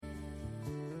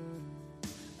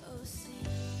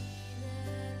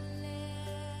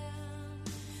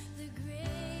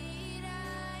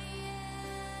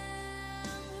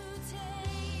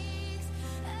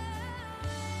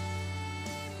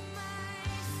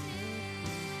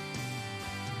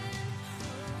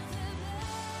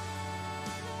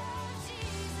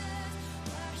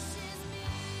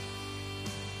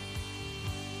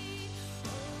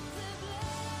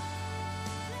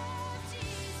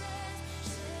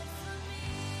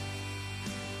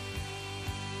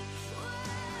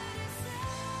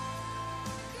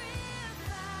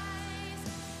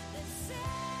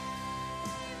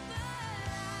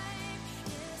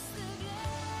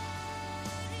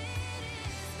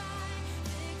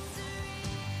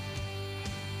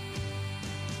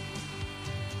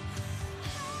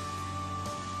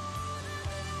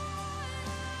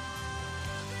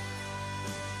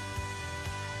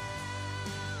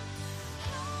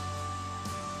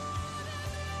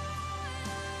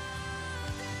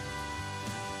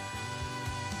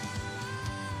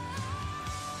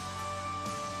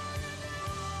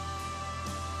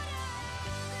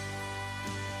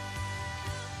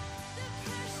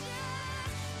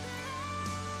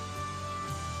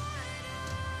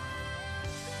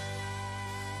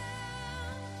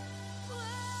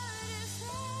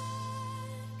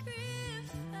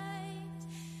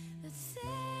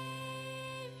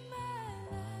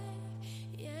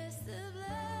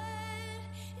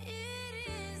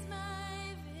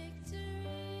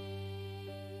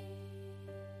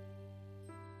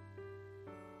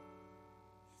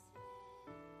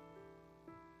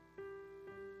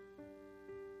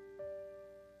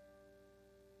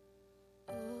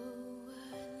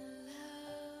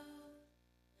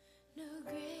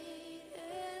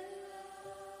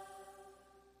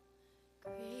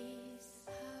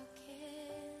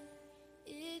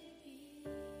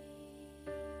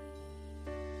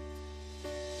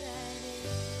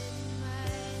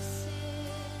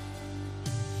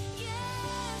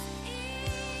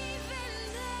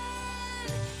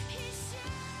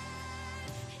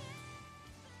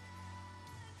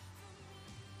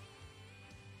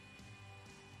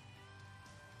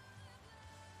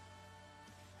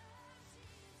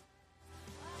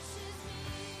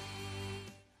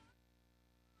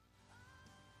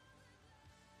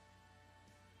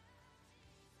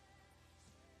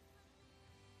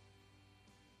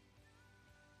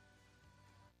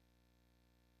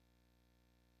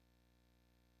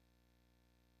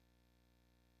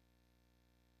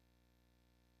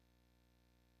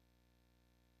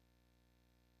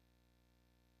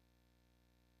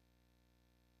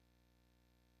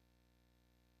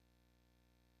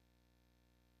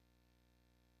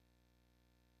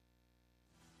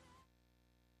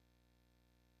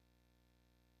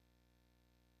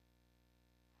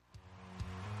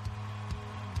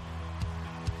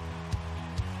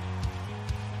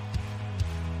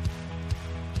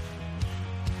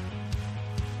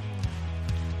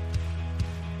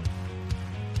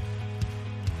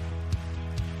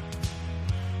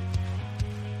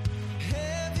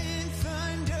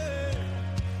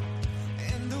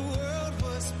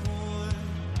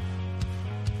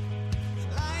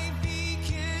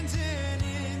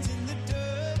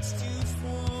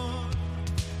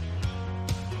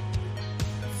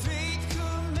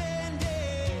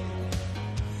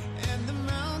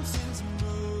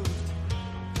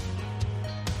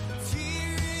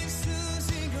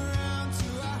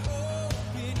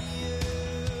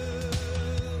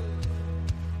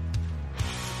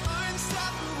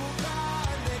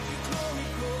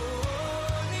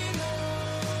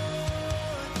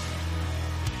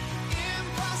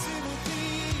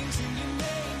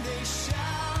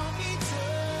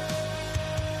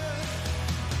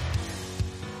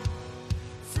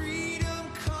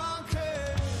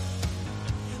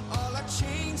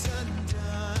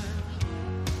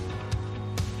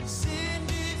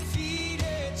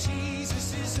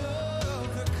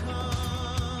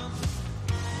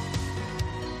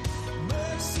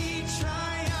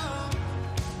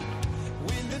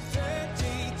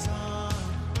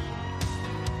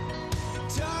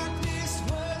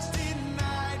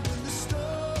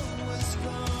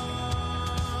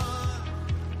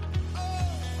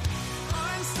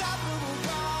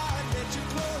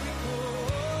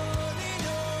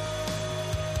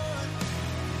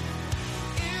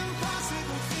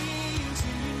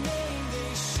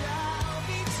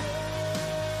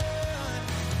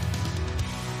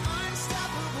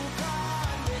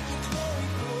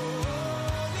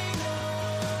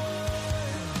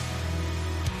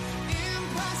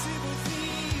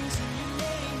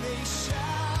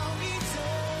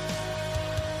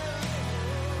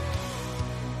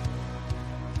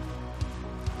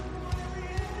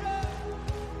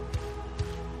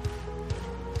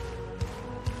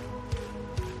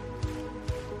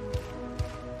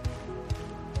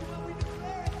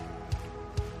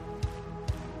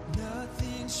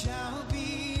shall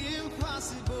be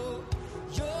impossible.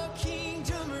 Your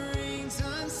kingdom reigns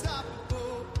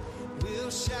unstoppable.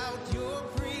 We'll shout your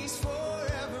praise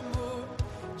forevermore.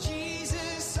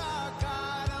 Jesus, our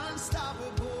God,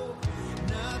 unstoppable.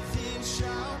 Nothing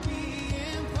shall be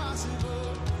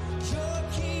impossible. Your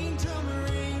kingdom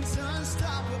reigns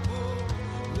unstoppable.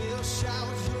 We'll shout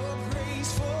your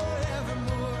praise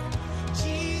forevermore.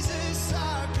 Jesus,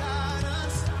 our God,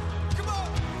 unstoppable. Come on.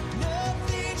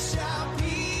 Nothing shall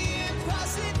be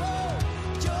impossible.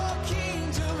 Your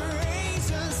kingdom reigns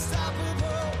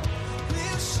unstoppable.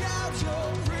 We'll shout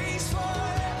your praise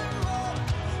forevermore.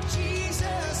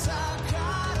 Jesus, our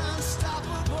God,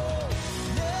 unstoppable.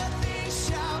 Nothing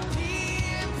shall be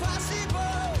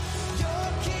impossible. Your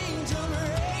kingdom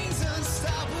reigns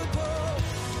unstoppable.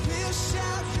 We'll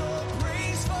shout your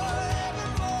praise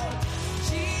forevermore.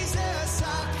 Jesus,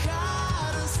 our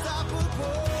God,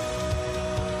 unstoppable.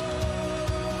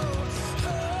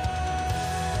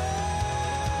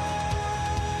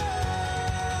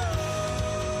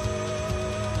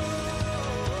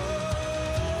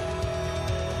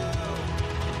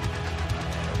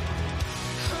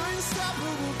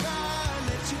 Unstoppable God,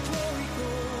 let your glory go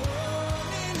on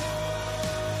and on.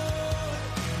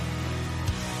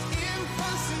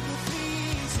 Impossible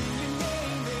things in your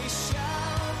name, they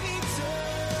shall be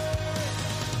done.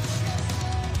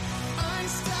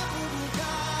 Unstoppable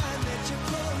God, let your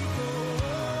glory go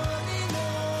on and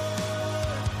on.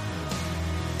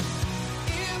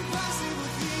 Impossible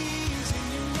things in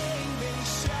your name, they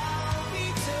shall be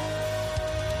done.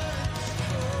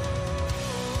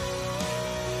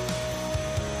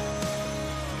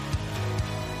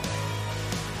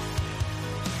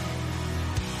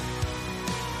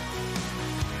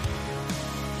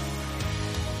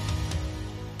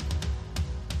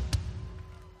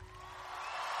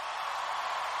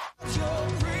 Your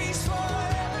praise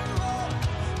forevermore.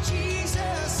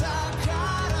 Jesus, our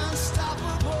God,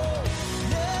 unstoppable.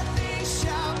 Nothing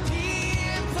shall be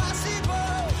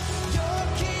impossible. Your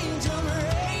kingdom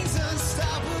reigns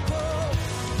unstoppable.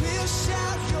 We'll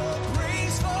shout your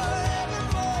praise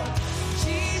forevermore.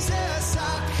 Jesus,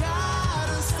 our God,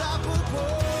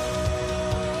 unstoppable.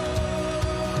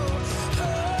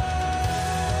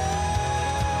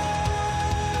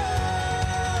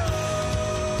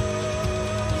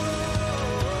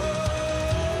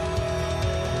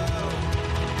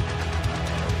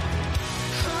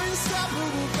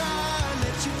 Unstoppable God,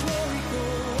 let your glory go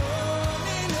on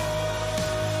and on.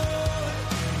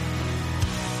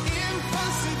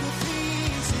 Impossible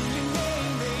things in your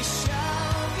name, they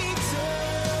shall be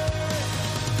done.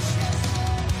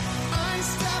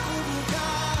 Unstoppable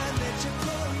God, let your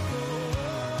glory go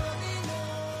on and on.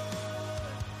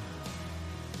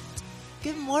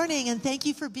 Good morning, and thank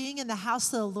you for being in the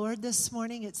house of the Lord this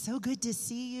morning. It's so good to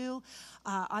see you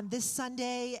on this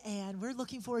Sunday, and we're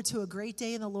looking forward to a great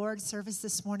day in the Lord service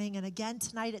this morning, and again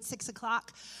tonight at 6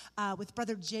 o'clock with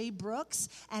Brother Jay Brooks.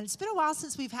 And it's been a while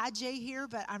since we've had Jay here,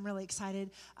 but I'm really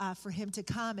excited for him to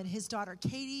come, and his daughter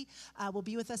Katie will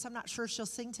be with us. I'm not sure she'll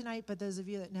sing tonight, but those of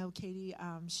you that know Katie,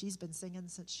 she's been singing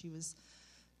since she was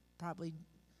probably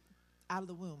out of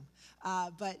the womb.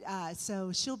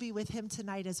 So she'll be with him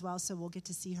tonight as well, so we'll get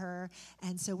to see her.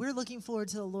 And so we're looking forward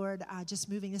to the Lord just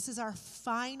moving. This is our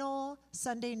final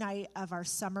Sunday night of our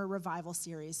summer revival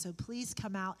series, so please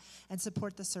come out and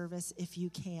support the service if you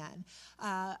can.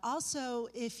 Also,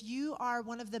 if you are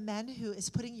one of the men who is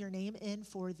putting your name in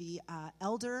for the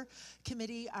elder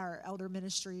committee, our elder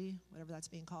ministry, whatever that's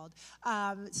being called,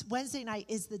 Wednesday night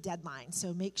is the deadline,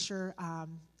 so make sure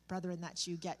brethren, that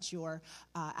you get your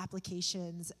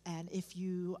applications. And if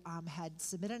you had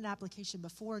submitted an application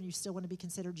before and you still want to be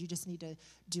considered, you just need to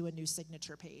do a new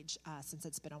signature page since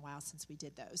it's been a while since we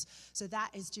did those. So that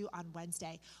is due on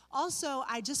Wednesday. Also,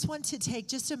 I just want to take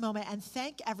just a moment and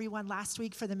thank everyone last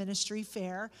week for the ministry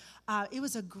fair. It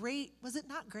was a great, was it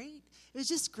not great? It was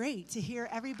just great to hear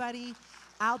everybody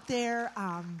out there.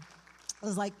 It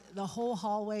was like the whole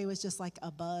hallway was just like a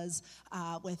buzz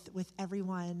with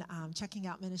everyone checking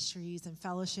out ministries and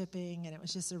fellowshipping, and it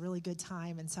was just a really good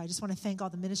time. And so I just want to thank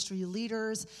all the ministry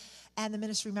leaders and the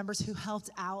ministry members who helped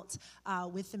out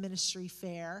with the ministry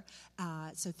fair.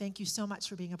 So thank you so much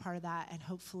for being a part of that, and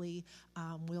hopefully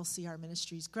we'll see our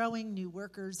ministries growing, new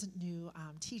workers, new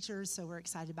teachers, so we're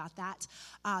excited about that.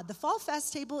 The Fall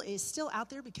Fest table is still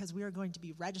out there because we are going to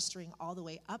be registering all the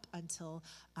way up until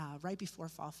right before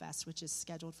Fall Fest, which is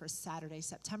scheduled for Saturday,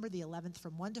 September the 11th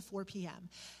from 1 to 4 p.m.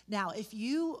 Now, if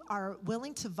you are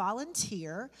willing to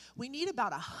volunteer, we need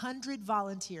about 100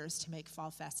 volunteers to make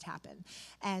Fall Fest happen.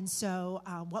 And So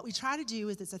what we try to do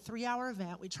is it's a 3-hour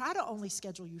event. We try to only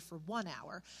schedule you for 1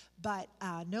 hour, but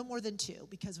no more than 2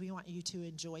 because we want you to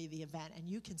enjoy the event. And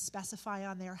you can specify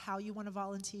on there how you want to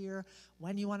volunteer,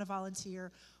 when you want to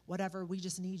volunteer, whatever. We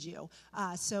just need you.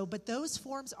 But those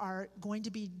forms are going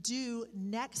to be due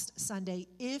next Sunday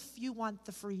if you want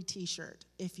the free T-shirt.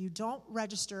 If you don't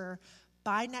register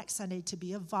by next Sunday to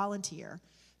be a volunteer,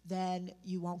 then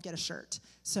you won't get a shirt.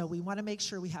 So we want to make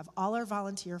sure we have all our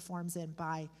volunteer forms in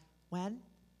by when?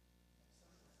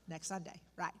 Next Sunday,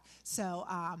 right.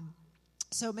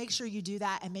 So make sure you do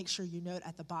that and make sure you note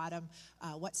at the bottom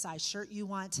what size shirt you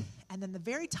want. And then the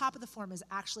very top of the form is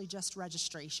actually just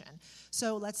registration.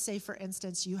 So let's say, for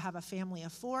instance, you have a family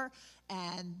of 4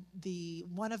 and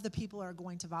one of the people are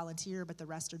going to volunteer, but the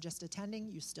rest are just attending.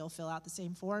 You still fill out the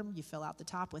same form. You fill out the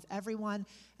top with everyone,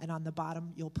 and on the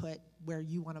bottom you'll put where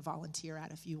you want to volunteer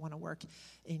at. If you want to work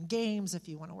in games, if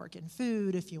you want to work in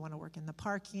food, if you want to work in the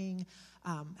parking,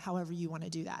 however you want to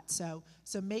do that. So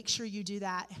make sure you do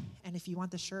that, and if you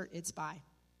want the shirt, it's by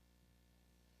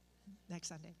next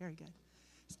Sunday. Very good.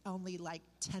 Only like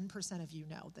 10% of you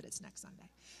know that it's next Sunday.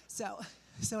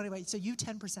 So anyway, so you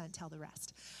 10% tell the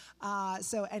rest.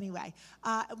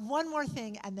 One more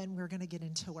thing, and then we're going to get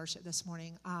into worship this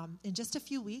morning. In just a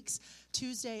few weeks,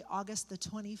 Tuesday, August the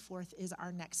 24th, is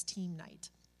our next team night.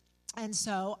 And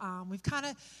so we've kind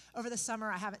of, over the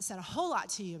summer, I haven't said a whole lot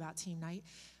to you about team night,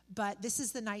 but this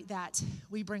is the night that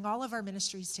we bring all of our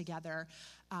ministries together,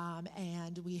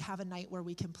 and we have a night where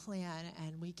we can plan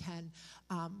and we can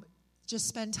just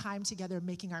spend time together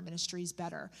making our ministries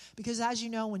better. Because as you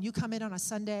know, when you come in on a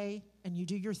Sunday and you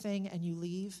do your thing and you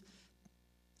leave,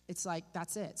 it's like,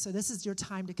 that's it. So this is your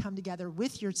time to come together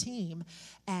with your team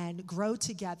and grow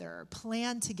together,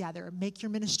 plan together, make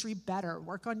your ministry better,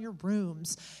 work on your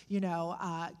rooms,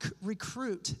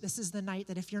 recruit. This is the night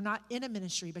that if you're not in a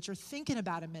ministry, but you're thinking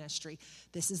about a ministry,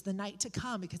 this is the night to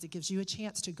come because it gives you a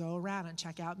chance to go around and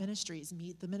check out ministries,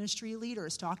 meet the ministry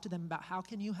leaders, talk to them about how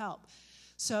can you help.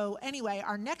 So anyway,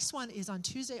 our next one is on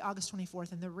Tuesday, August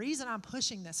 24th, and the reason I'm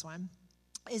pushing this one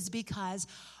is because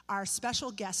our special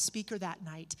guest speaker that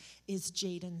night is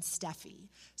Jaden Steffi.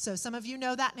 So some of you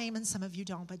know that name and some of you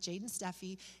don't, but Jaden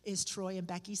Steffi is Troy and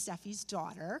Becky Steffi's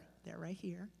daughter. They're right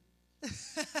here.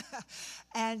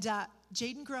 And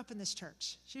Jaden grew up in this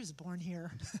church. She was born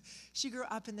here. She grew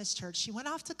up in this church. She went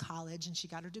off to college and she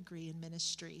got her degree in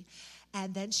ministry.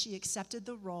 And then she accepted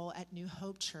the role at New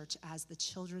Hope Church as the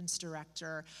children's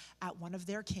director at one of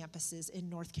their campuses in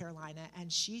North Carolina.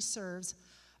 And she serves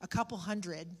a couple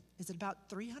hundred, is it about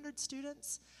 300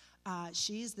 students?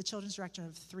 She's the children's director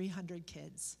of 300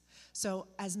 kids. So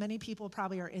as many people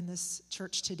probably are in this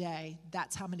church today,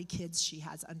 that's how many kids she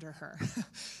has under her.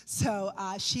 So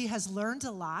she has learned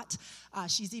a lot.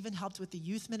 She's even helped with the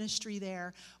youth ministry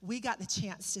there. We got the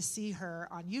chance to see her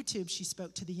on YouTube. She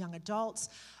spoke to the young adults.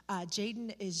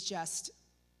 Jaden is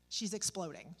she's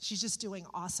exploding. She's just doing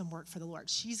awesome work for the Lord.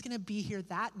 She's going to be here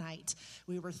that night.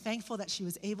 We were thankful that she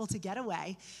was able to get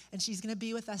away, and she's going to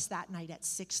be with us that night at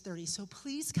 6:30. So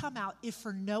please come out, if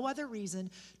for no other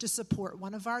reason, to support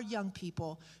one of our young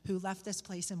people who left this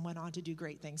place and went on to do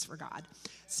great things for God.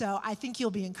 So I think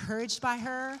you'll be encouraged by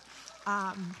her.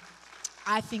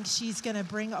 I think she's going to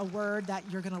bring a word that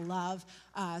you're going to love.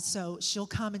 So she'll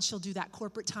come and she'll do that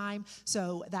corporate time.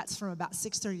 So that's from about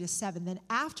 6:30 to 7. Then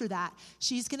after that,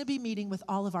 she's going to be meeting with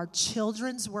all of our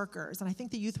children's workers. And I think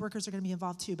the youth workers are going to be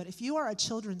involved too. But if you are a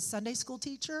children's Sunday school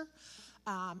teacher,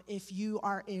 if you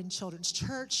are in children's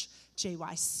church,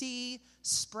 JYC,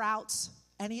 Sprouts,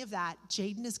 any of that,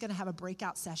 Jaden is going to have a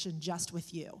breakout session just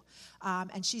with you.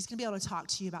 And she's going to be able to talk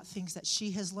to you about things that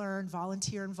she has learned,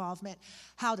 volunteer involvement,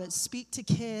 how to speak to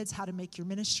kids, how to make your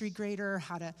ministry greater,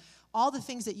 all the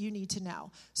things that you need to know.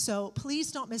 So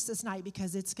please don't miss this night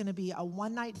because it's going to be a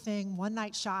one-night thing,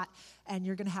 one-night shot, and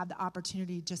you're going to have the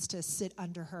opportunity just to sit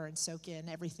under her and soak in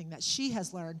everything that she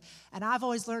has learned. And I've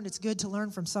always learned it's good to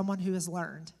learn from someone who has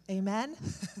learned. Amen?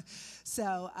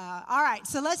 So, all right,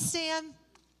 so let's stand.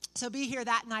 So be here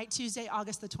that night, Tuesday,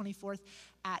 August the 24th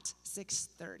at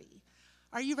 6:30.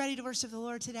 Are you ready to worship the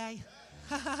Lord today?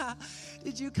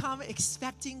 Did you come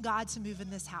expecting God to move in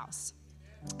this house?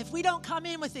 If we don't come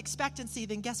in with expectancy,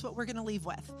 then guess what we're going to leave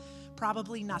with?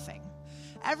 Probably nothing.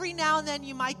 Every now and then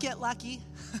you might get lucky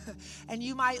and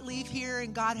you might leave here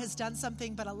and God has done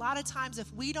something. But a lot of times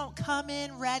if we don't come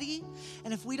in ready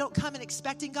and if we don't come in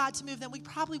expecting God to move, then we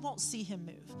probably won't see him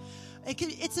move.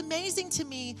 It's amazing to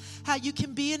me how you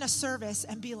can be in a service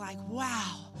and be like,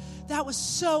 wow, that was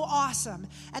so awesome.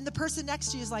 And the person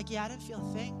next to you is like, yeah, I didn't feel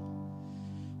a thing.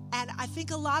 And I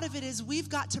think a lot of it is we've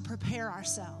got to prepare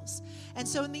ourselves. And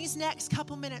so in these next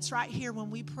couple minutes right here when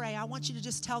we pray, I want you to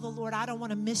just tell the Lord, I don't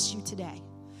want to miss you today.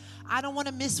 I don't want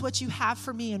to miss what you have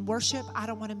for me in worship. I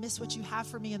don't want to miss what you have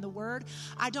for me in the word.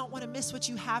 I don't want to miss what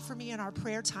you have for me in our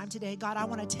prayer time today. God, I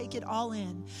want to take it all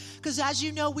in. Because as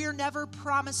you know, we're never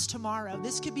promised tomorrow.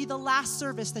 This could be the last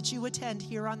service that you attend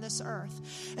here on this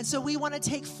earth. And so we want to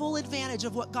take full advantage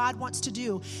of what God wants to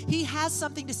do. He has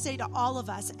something to say to all of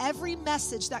us. Every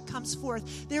message that comes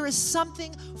forth, there is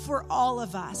something for all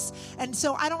of us. And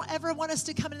so I don't ever want us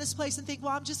to come in this place and think,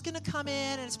 well, I'm just going to come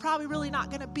in and it's probably really not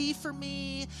going to be for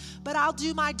me. But I'll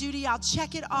do my duty, I'll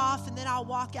check it off, and then I'll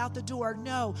walk out the door.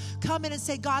 No, come in and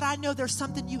say, God, I know there's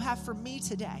something you have for me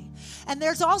today. And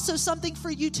there's also something for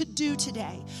you to do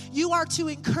today. You are to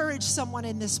encourage someone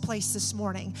in this place this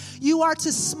morning. You are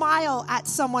to smile at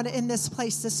someone in this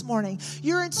place this morning.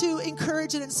 You're to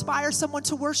encourage and inspire someone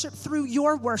to worship through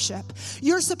your worship.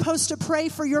 You're supposed to pray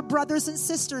for your brothers and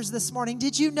sisters this morning.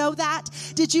 Did you know that?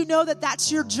 Did you know that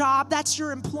that's your job? That's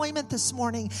your employment this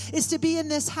morning, is to be in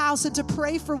this house and to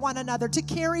pray for one another, to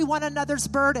carry one another's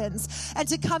burdens, and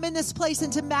to come in this place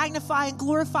and to magnify and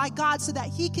glorify God so that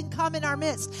he can come in our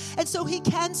midst and so he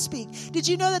can speak. Did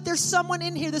you know that there's someone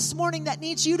in here this morning that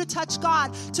needs you to touch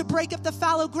God to break up the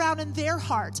fallow ground in their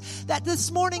heart? That this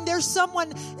morning there's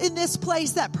someone in this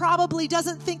place that probably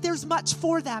doesn't think there's much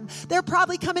for them. They're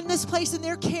probably coming in this place and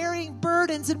they're carrying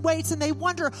burdens and weights and they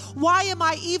wonder, why am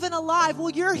I even alive?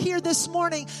 Well, you're here this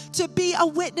morning to be a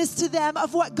witness to them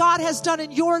of what God has done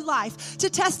in your life, to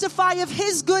testify of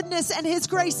his goodness and his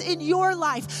grace in your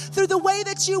life through the way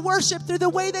that you worship, through the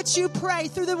way that you pray,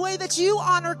 through the way that you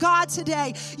honor God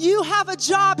today. You have a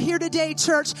job here today,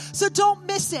 church, so don't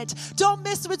miss it. Don't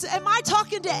miss it. Am I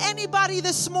talking to anybody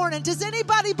this morning? Does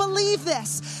anybody believe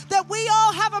this? That we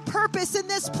all have a purpose in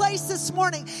this place this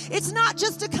morning. It's not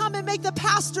just to come and make the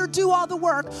pastor do all the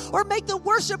work or make the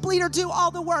worship leader do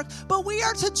all the work, but we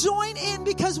are to join in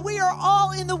because we are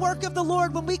all in the work of the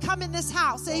Lord when we come in this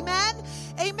house. Amen?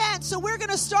 Amen. So we're going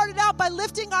to start it out by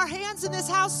lifting our hands in this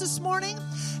house this morning.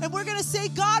 And we're going to say,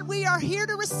 God, we are here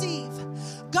to receive.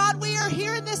 God, we are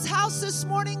here in this house this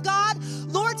morning, God,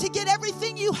 Lord, to get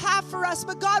everything you have for us.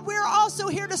 But God, we are also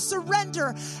here to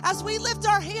surrender. As we lift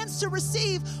our hands to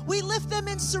receive, we lift them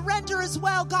in surrender as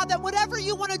well, God, that whatever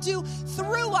you want to do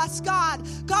through us, God,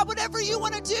 whatever you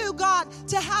want to do, God,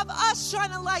 to have us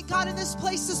shine a light, God, in this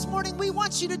place this morning, we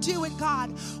want you to do it,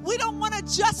 God. We don't want to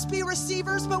just be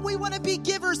receivers, but we want to be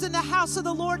givers in the house of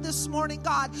the Lord this morning,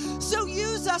 God. So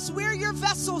use us. We're your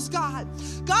vessels, God.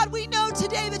 God, we know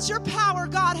today that your power,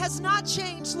 God, has not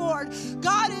changed, Lord.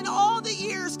 God, in all the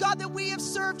years, God, that we have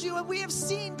served you and we have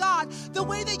seen, God, the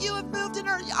way that you have moved in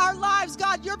our lives,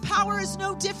 God, your power is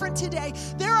no different today.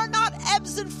 There are not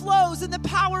ebbs and flows in the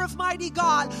power of mighty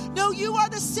God. No, you are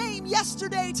the same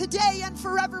yesterday, today, and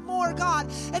forevermore, God.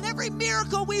 And every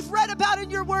miracle we've read about in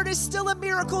your word is still a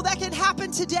miracle that can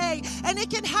happen today. And it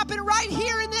can happen right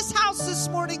here in this house this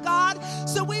morning, God.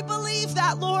 So we believe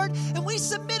that, Lord, and we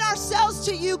submit ourselves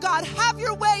to you, God. Have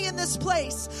your way in this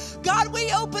place. God,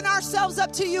 we open ourselves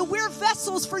up to you. We're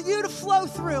vessels for you to flow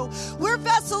through. We're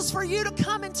vessels for you to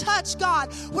come and touch,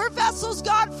 God. We're vessels,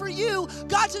 God, for you,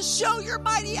 God, to show your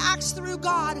mighty acts through,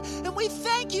 God. And we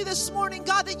thank you this morning,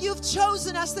 God, that you've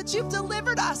chosen us, that you've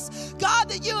delivered us, God,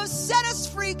 that you have set us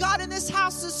free, God, in this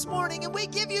house this morning. And we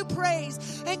give you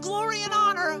praise and glory and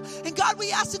honor. And God,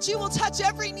 we ask that you will touch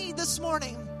every need this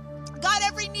morning. God,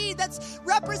 every need that's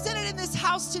represented in this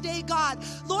house today, God.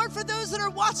 Lord, for those that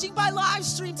are watching by live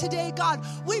stream today, God,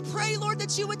 we pray, Lord,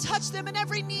 that you would touch them in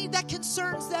every need that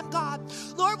concerns them, God.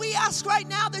 Lord, we ask right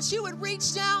now that you would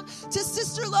reach down to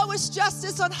Sister Lois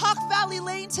Justice on Hawk Valley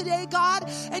Lane today, God,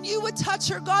 and you would touch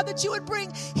her, God, that you would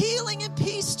bring healing and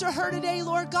peace to her today,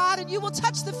 Lord God, and you will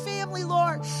touch the family,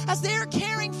 Lord, as they are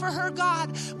caring for her,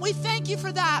 God. We thank you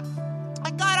for that.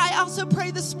 And God, I also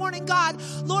pray this morning, God,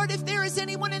 Lord, if there is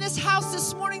anyone in this house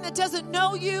this morning that doesn't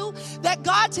know you, that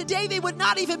God, today they would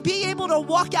not even be able to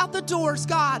walk out the doors,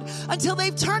 God, until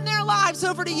they've turned their lives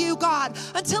over to you, God,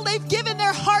 until they've given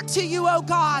their heart to you, oh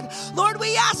God. Lord,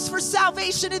 we ask for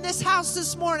salvation in this house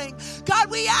this morning. God,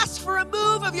 we ask for a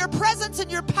move of your presence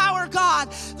and your power, God.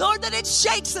 Lord, that it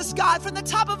shakes us, God, from the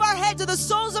top of our head to the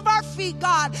soles of our feet,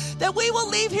 God, that we will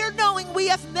leave here knowing we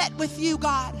have met with you,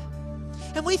 God.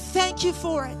 And we thank you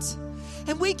for it.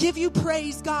 And we give you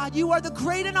praise, God. You are the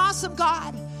great and awesome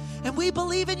God. And we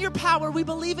believe in your power. We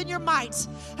believe in your might.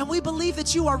 And we believe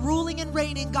that you are ruling and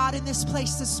reigning, God, in this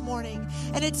place this morning.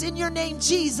 And it's in your name,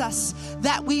 Jesus,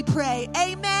 that we pray.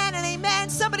 Amen and amen.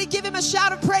 Somebody give him a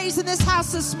shout of praise in this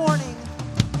house this morning.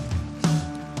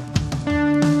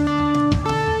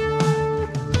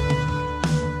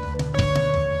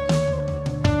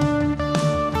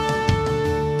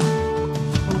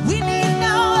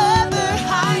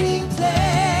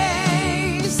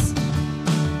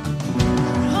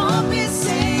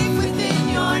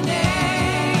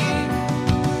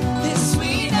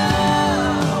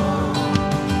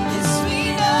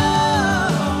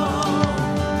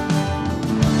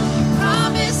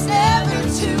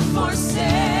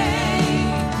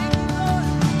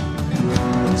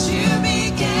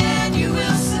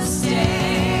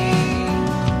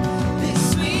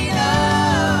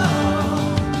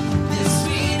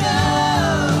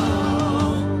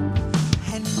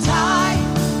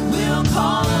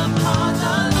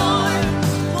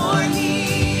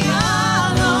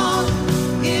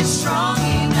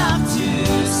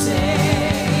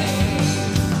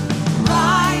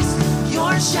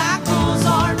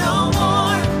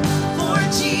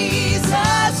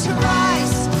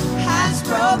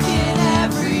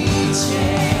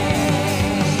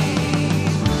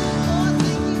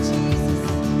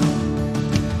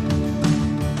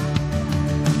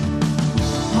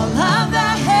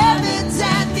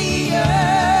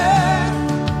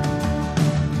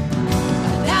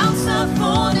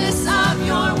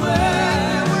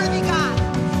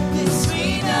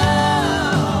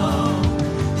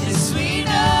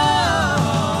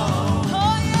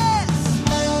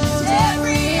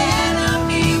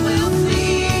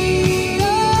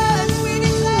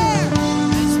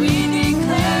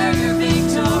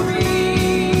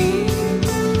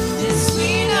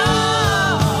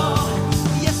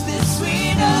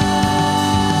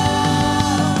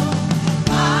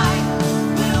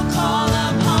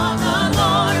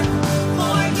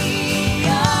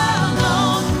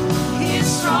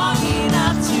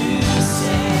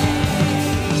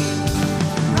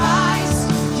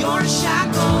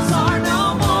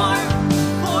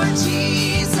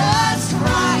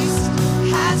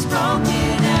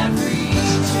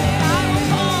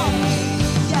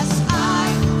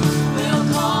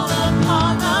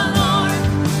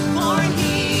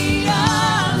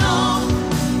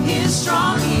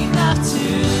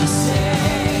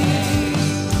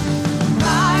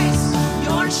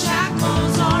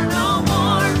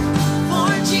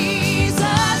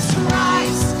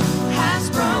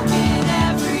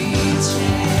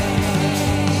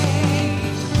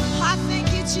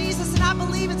 I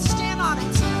believe and stand on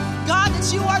it. God,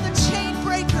 that you are the chain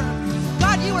breaker.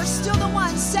 God, you are still the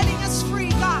one setting us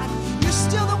free, God. You're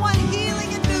still the one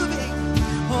healing and moving.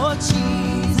 Oh,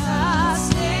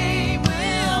 Jesus' name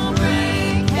will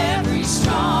break every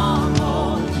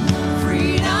stronghold.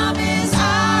 Freedom is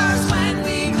ours when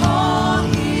we call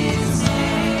his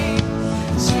name.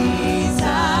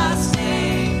 Jesus'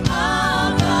 name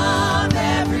above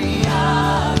every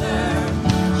other.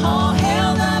 Oh,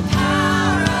 hail the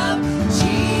power of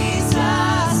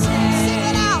Jesus' name. Sing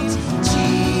it out.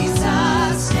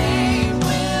 Jesus' name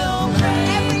will break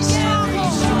every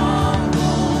stronghold.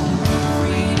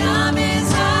 Freedom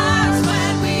is ours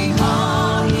when we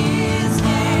call his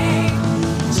name.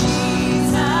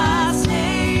 Jesus'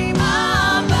 name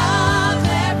above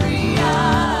every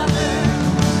other.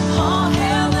 Oh,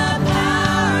 hail the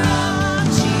power of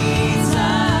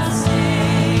Jesus'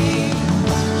 name.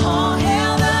 Oh,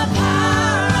 hail the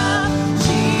power of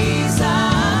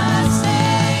Jesus'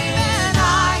 name. And I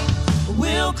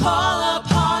will call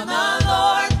upon the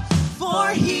Lord, for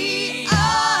he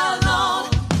alone,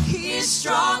 he is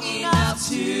strong enough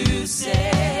to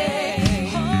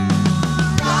save.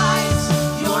 Rise,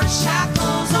 your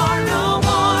shackles are no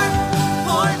more,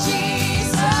 for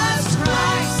Jesus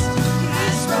Christ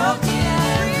has broken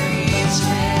every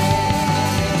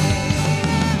chain.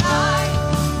 I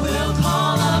will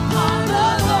call upon the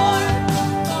Lord,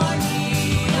 for he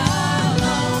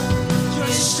alone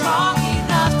is strong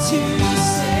enough to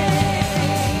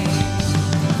save.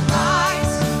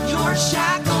 Rise, your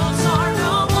shackles are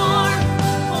no more,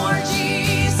 for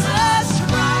Jesus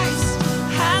Christ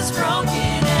has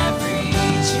broken every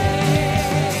chain.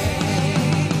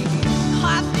 Oh, I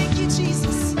thank you,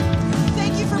 Jesus.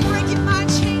 Thank you for breaking my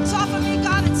chains off of me,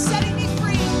 God, and setting me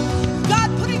free. God,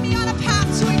 putting me on a path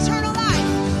to eternal life.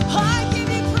 Oh, I give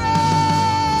you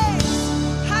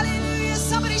praise. Hallelujah.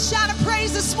 Somebody shout a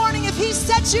praise this morning if he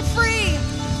set you free.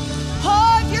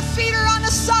 Oh, if your feet are on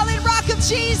the solid rock of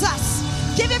Jesus.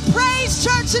 Give him praise,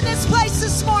 church, in this place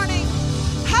this morning.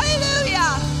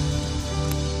 Hallelujah.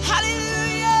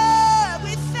 Hallelujah.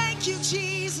 We thank you,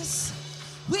 Jesus.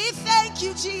 We thank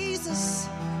you, Jesus.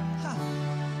 Huh.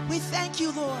 We thank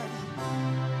you, Lord.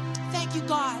 Thank you,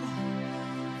 God.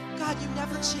 God, you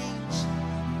never change.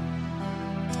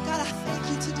 God, I thank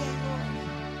you today, Lord.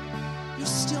 You're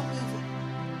still moving.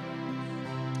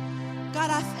 God,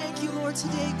 I thank you, Lord,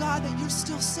 today, God, that you're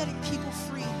still setting people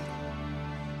free.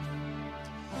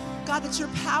 God, that your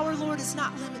power, Lord, is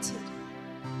not limited.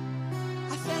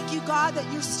 I thank you, God, that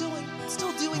you're still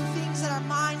doing things that our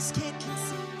minds can't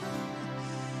conceive.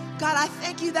 God, I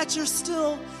thank you that you're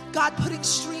still, God, putting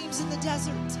streams in the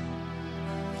desert.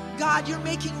 God, you're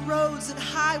making roads and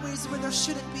highways where there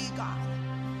shouldn't be, God.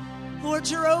 Lord,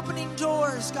 you're opening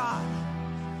doors, God,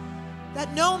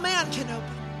 that no man can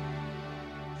open.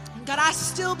 And God, I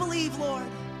still believe, Lord,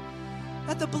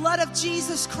 that the blood of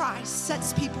Jesus Christ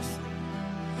sets people free.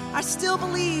 I still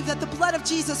believe that the blood of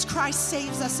Jesus Christ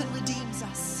saves us and redeems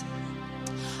us.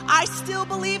 I still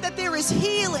believe that there is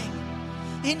healing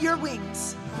in your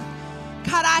wings.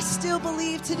 God, I still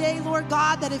believe today, Lord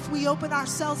God, that if we open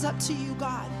ourselves up to you,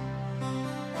 God,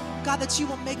 that you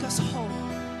will make us whole.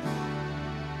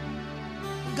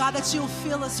 God, that you'll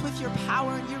fill us with your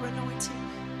power and your anointing.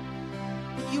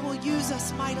 And you will use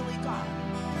us mightily, God,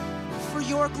 for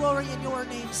your glory and your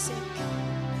name's sake.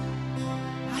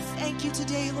 I thank you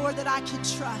today, Lord, that I can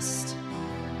trust,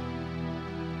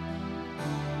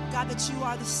 God, that you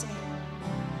are the same.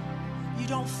 You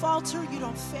don't falter, you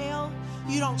don't fail,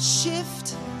 you don't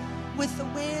shift with the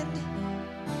wind,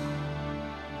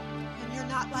 and you're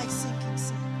not like sinking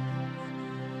sand.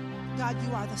 God,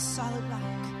 you are the solid rock.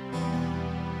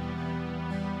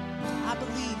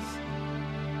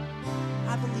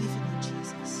 I believe in you,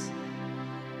 Jesus.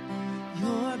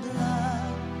 Your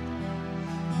blood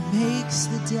makes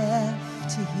the deaf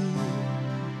to hear.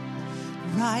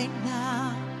 Right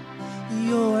now,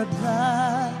 your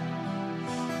blood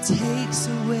takes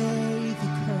away the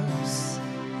curse.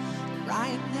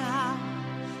 Right now,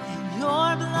 and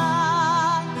your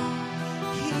blood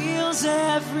heals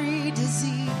every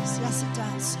disease. Yes, it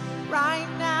does. Right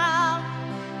now,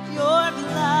 your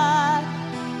blood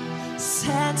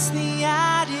sets the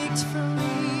addict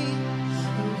free.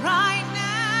 Right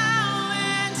now,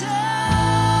 and I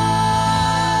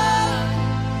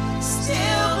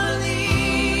still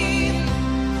believe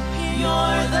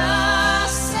you're the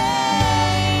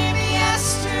same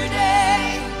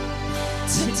yesterday,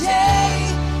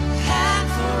 today, and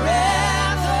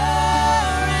forever.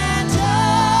 And I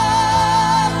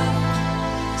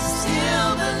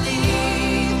still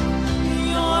believe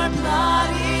your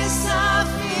blood is sufficient.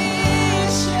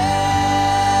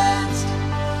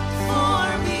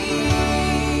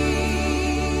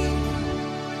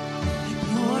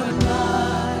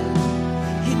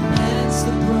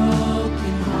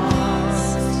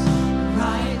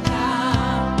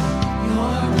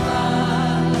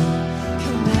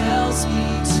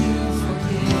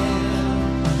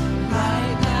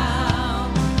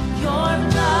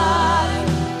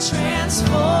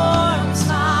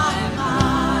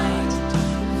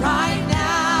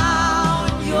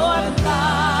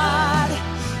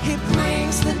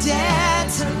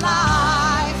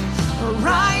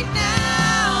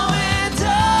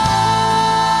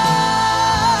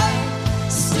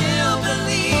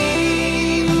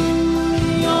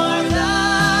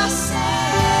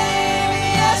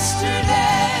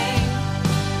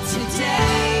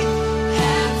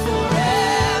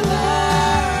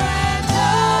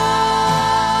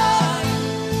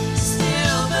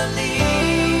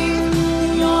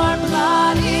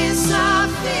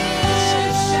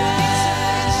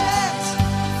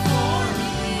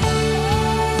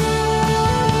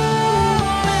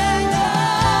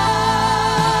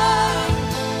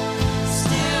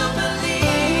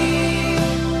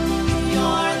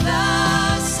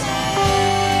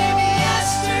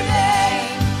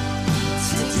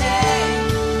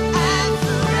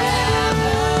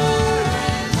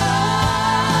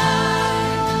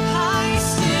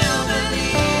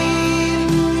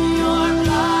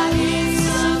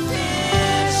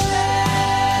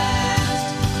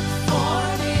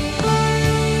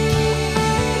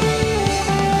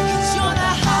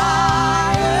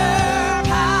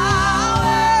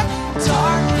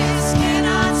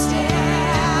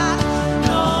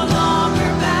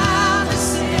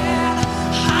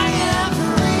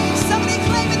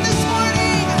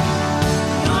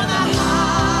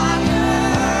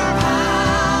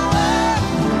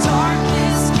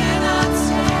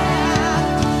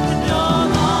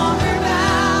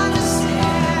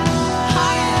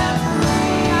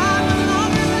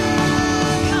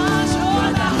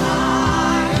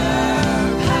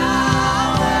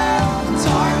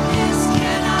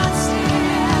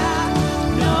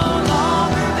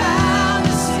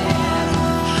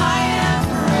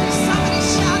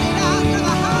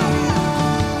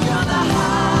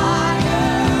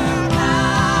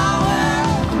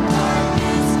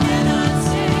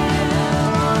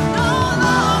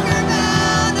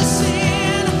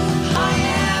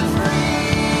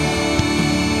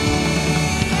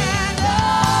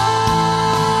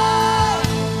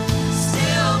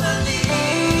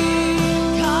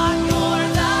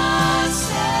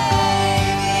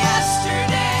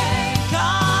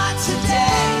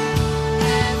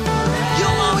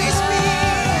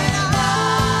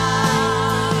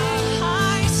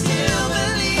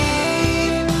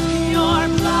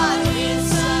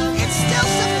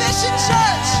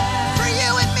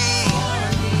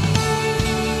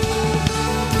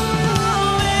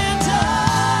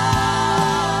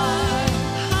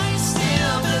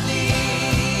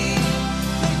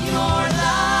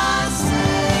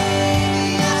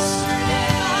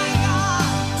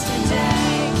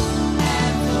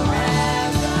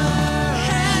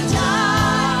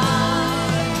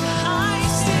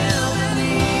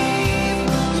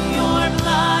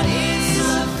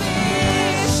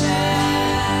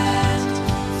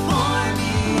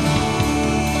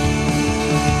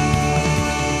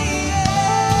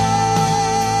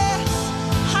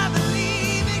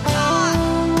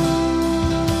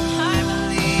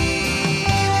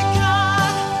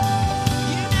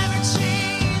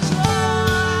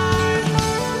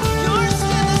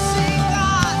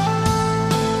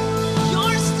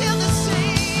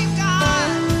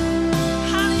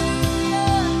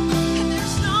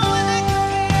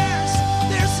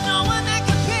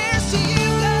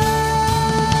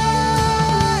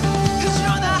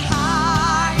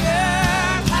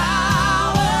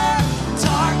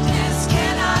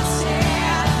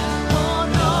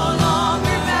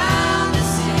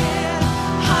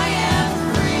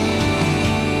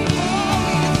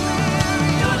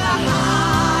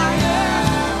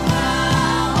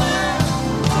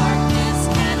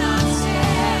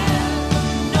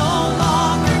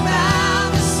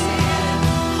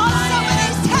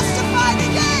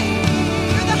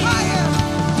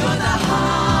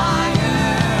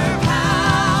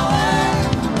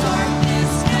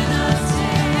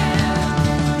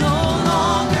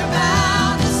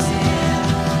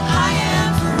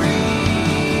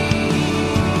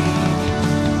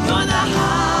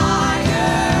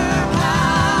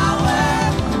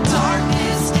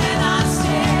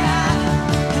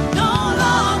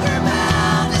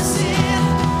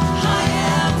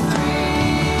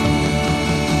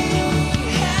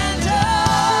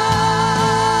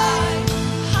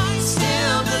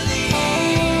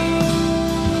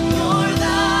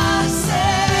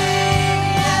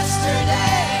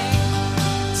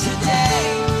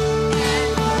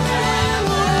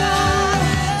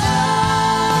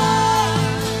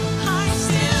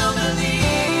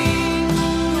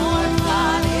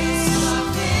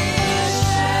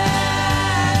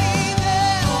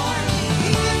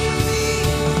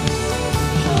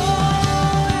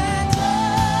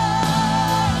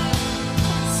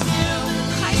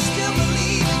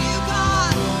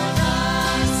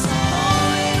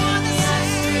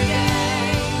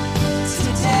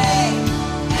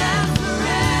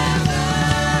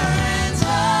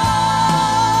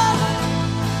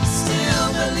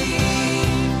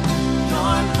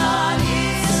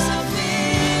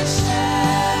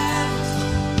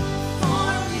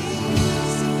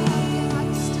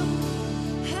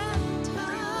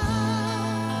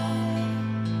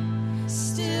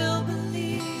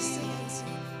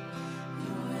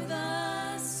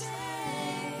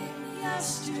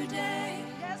 yesterday,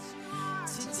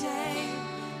 today,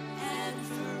 and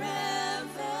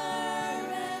forever.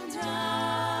 And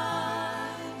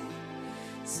I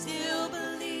still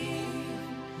believe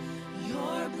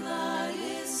your blood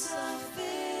is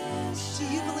sufficient. Do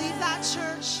you believe that,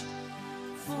 church?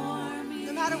 For me.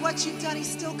 No matter what you've done, he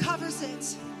still covers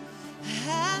it.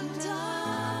 And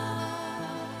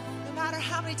no matter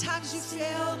how many times you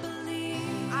fail,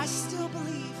 I still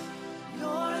believe.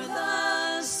 You're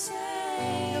the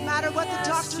same. No matter what the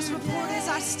doctor's report is,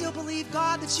 I still believe,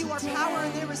 God, that you are power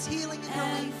and there is healing in your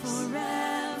And wings.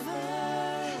 forever.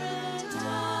 And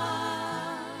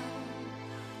I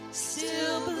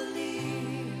still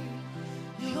believe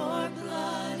your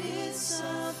blood is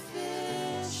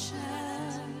sufficient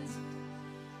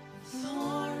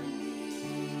for me.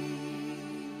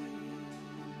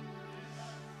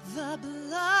 The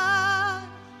blood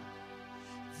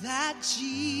that Jesus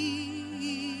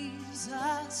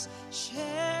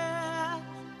shed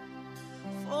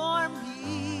for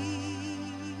me.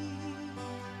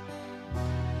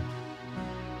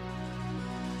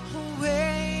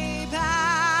 Way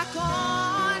back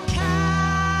on Calvary,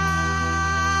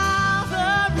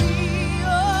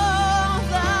 oh,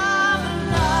 the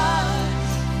blood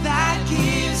that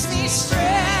gives me strength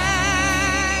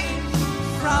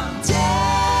from day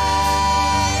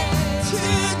to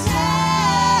day.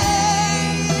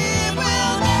 It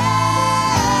will never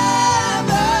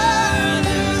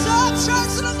lose. Oh,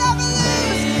 church, it'll never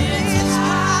lose its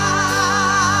power.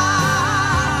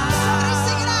 Somebody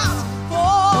sing it out.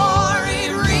 For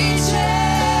it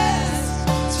reaches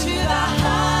to the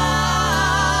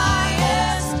highest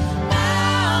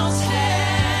mountain,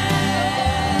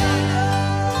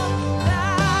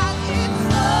 that it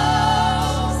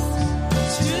flows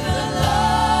to the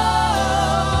lowest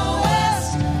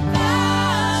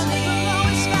valley.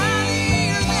 You're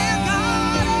there,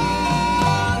 God.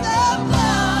 Oh, the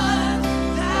blood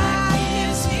that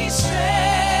gives me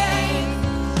strength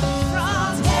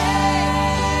from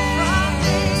day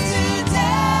to day.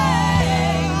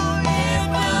 It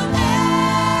will never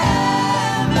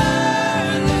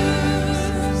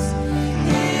lose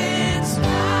its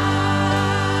power.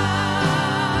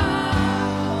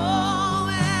 Oh,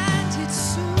 and it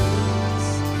soothes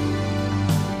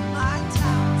my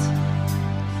doubt,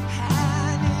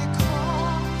 and it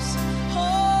calms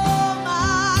all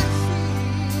my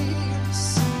fears,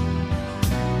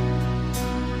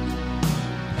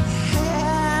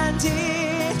 and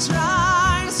it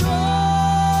dries all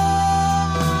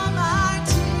my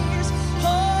tears.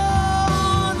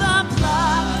 Oh, the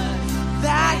blood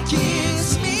that gives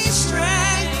me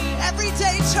strength every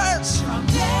day, church. It's from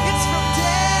day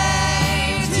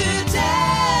to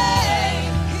day.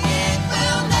 It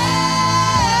will never.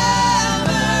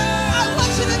 I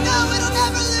want you to know it'll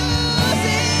never lose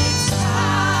its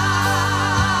power.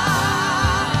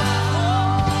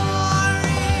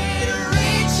 It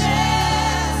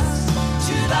reaches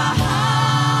to the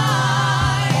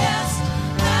highest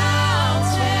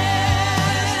mountain,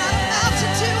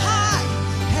 mountain too high,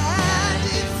 and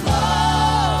it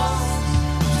flows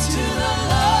to the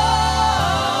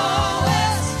lowest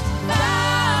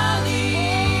valley.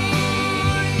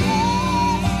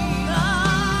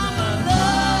 The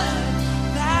blood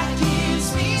that gives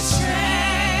me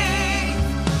strength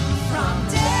from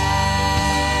day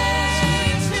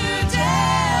to day.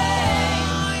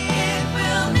 It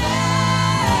will never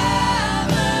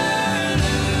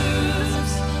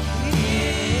lose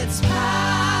its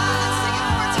power. Let's sing it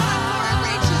one more time.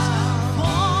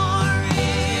 For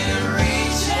it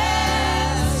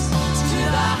reaches to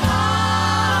the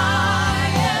highest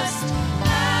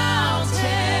mountain,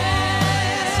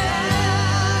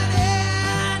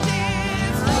 and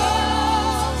it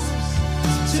flows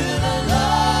to the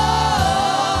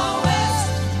lowest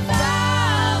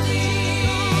valley.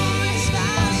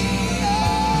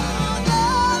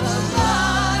 The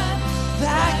blood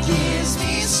that gives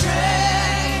me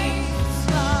strength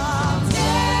from day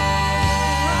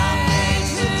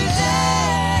to day.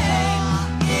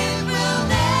 It will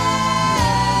never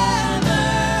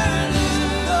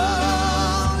lose.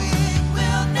 Oh, it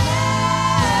will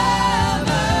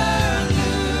never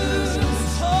lose.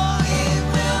 Oh, it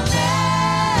will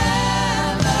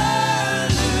never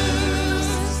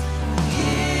lose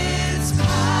its power.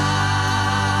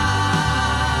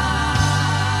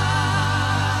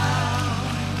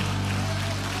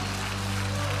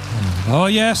 Oh,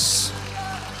 yes.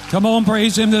 Come on,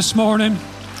 praise him this morning.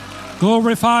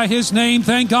 Glorify his name.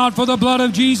 Thank God for the blood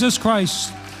of Jesus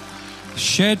Christ,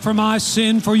 shed for my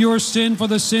sin, for your sin, for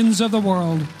the sins of the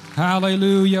world.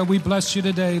 Hallelujah. We bless you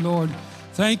today, Lord.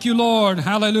 Thank you, Lord.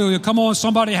 Hallelujah. Come on,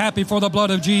 somebody happy for the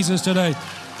blood of Jesus today.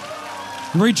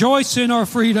 Rejoice in our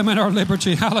freedom and our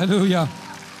liberty. Hallelujah.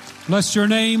 Bless your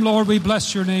name, Lord. We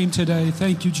bless your name today.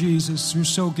 Thank you, Jesus. You're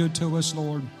so good to us,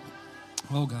 Lord.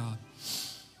 Oh, God.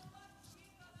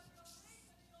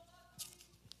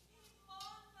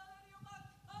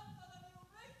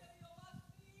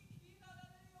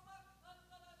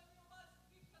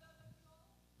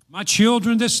 My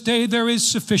children, this day there is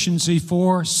sufficiency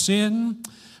for sin,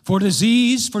 for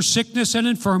disease, for sickness and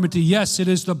infirmity. Yes, it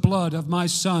is the blood of my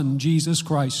Son, Jesus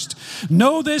Christ.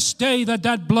 Know this day that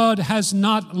that blood has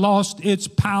not lost its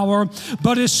power,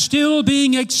 but is still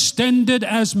being extended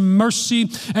as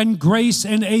mercy and grace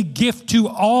and a gift to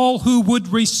all who would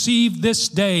receive this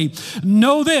day.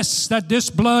 Know this, that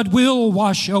this blood will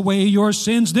wash away your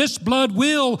sins. This blood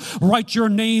will write your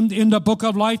name in the book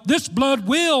of life. This blood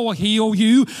will heal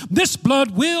you. This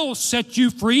blood will set you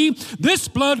free. This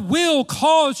blood will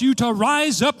cause you to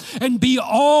rise up and be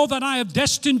all that I have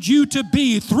destined you to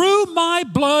be through my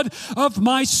blood of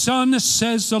my Son,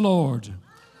 says the Lord.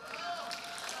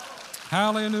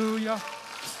 Hallelujah.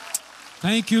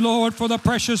 Thank you, Lord, for the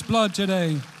precious blood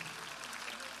today.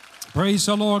 Praise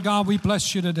the Lord, God. We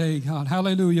bless you today, God.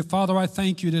 Hallelujah. Father, I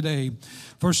thank you today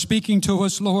for speaking to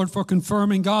us, Lord, for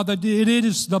confirming, God, that it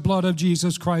is the blood of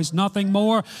Jesus Christ. Nothing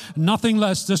more, nothing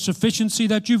less. The sufficiency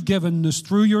that you've given us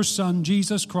through your Son,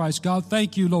 Jesus Christ. God,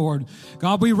 thank you, Lord.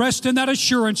 God, we rest in that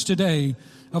assurance today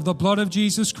of the blood of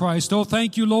Jesus Christ. Oh,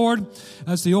 thank you, Lord.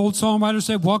 As the old songwriter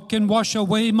said, what can wash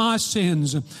away my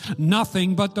sins?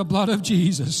 Nothing but the blood of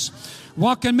Jesus.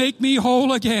 What can make me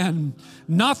whole again?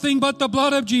 Nothing but the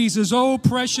blood of Jesus. Oh,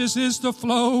 precious is the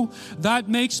flow that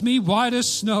makes me white as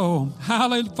snow.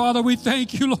 Hallelujah. Father, we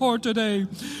thank you, Lord, today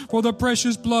for the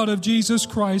precious blood of Jesus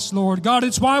Christ, Lord. God,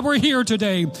 it's why we're here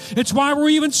today. It's why we're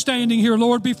even standing here,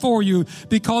 Lord, before you,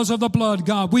 because of the blood,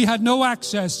 God. We had no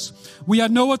access. We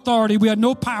had no authority. We had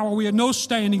no power. We had no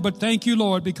standing. But thank you,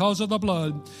 Lord, because of the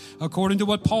blood. According to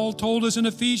what Paul told us in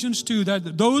Ephesians 2,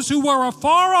 that those who were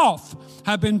afar off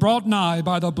have been brought nigh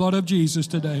by the blood of Jesus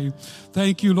today.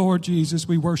 Thank you, Lord Jesus.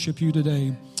 We worship you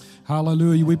today.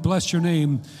 Hallelujah. We bless your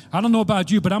name. I don't know about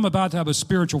you, but I'm about to have a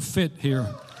spiritual fit here.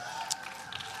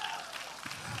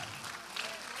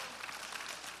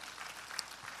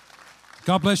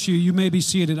 God bless you. You may be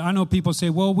seated. I know people say,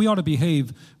 well, we ought to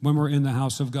behave when we're in the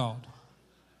house of God.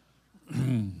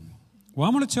 Well,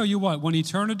 I'm going to tell you what. When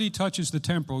eternity touches the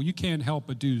temporal, you can't help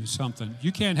but do something.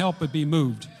 You can't help but be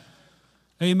moved.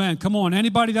 Amen. Come on.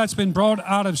 Anybody that's been brought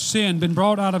out of sin, been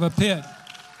brought out of a pit.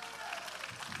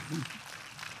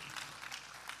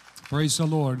 Praise the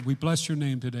Lord. We bless your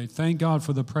name today. Thank God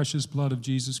for the precious blood of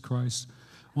Jesus Christ.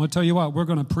 I want to tell you what, we're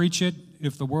going to preach it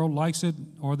if the world likes it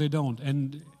or they don't.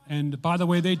 And by the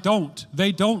way, they don't.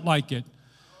 They don't like it.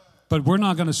 But we're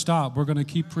not going to stop. We're going to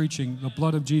keep preaching the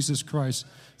blood of Jesus Christ.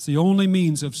 It's the only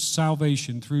means of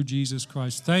salvation through Jesus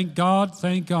Christ. Thank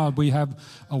God we have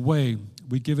a way.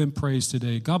 We give him praise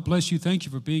today. God bless you. Thank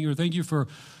you for being here. Thank you for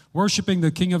worshiping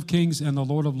the King of Kings and the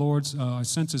Lord of Lords. I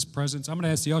sense his presence. I'm going to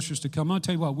ask the ushers to come. I'm going to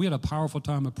tell you what, we had a powerful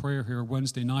time of prayer here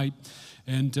Wednesday night.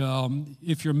 And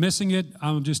if you're missing it,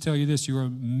 I'll just tell you this, you're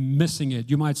missing it.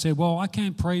 You might say, well, I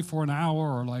can't pray for an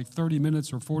hour or like 30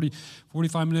 minutes or 40,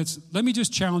 45 minutes. Let me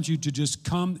just challenge you to just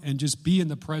come and just be in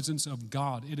the presence of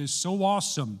God. It is so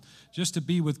awesome just to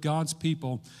be with God's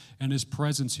people and his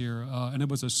presence here. And it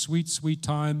was a sweet, sweet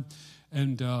time.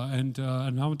 And I'm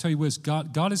going to tell you this,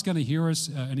 God is going to hear us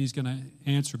and he's going to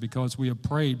answer because we have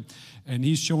prayed and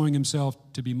he's showing himself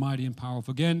to be mighty and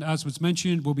powerful. Again, as was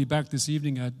mentioned, we'll be back this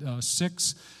evening at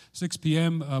 6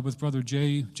 p.m. With Brother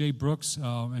Jay Brooks,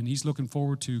 and he's looking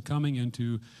forward to coming and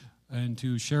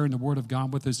to sharing the Word of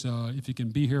God with us. If you can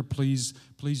be here, please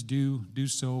do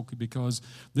so, because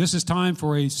this is time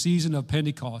for a season of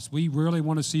Pentecost. We really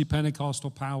want to see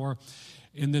Pentecostal power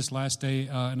in this last day,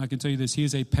 and I can tell you this, he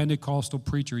is a Pentecostal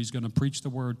preacher. He's going to preach the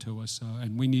word to us,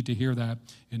 and we need to hear that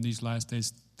in these last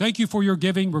days. Thank you for your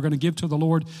giving. We're going to give to the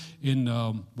Lord in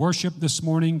worship this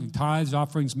morning, tithes,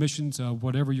 offerings, missions,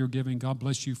 whatever you're giving. God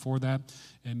bless you for that,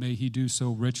 and may he do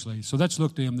so richly. So let's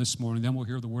look to him this morning. Then we'll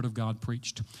hear the word of God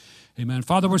preached. Amen.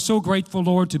 Father, we're so grateful,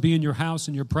 Lord, to be in your house,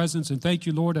 in your presence. And thank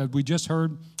you, Lord, as we just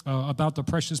heard about the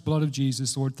precious blood of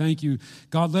Jesus. Lord, thank you.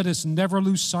 God, let us never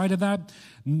lose sight of that.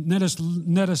 Let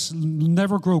us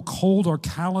never grow cold or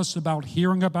callous about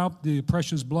hearing about the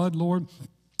precious blood, Lord.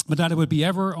 but that it would be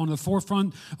ever on the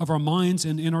forefront of our minds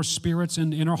and in our spirits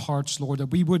and in our hearts, Lord, that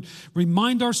we would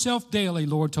remind ourselves daily,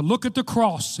 Lord, to look at the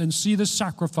cross and see the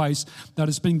sacrifice that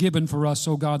has been given for us,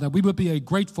 oh God, that we would be a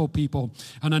grateful people.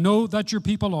 And I know that your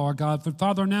people are, God. But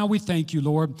Father, now we thank you,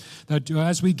 Lord, that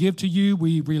as we give to you,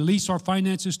 we release our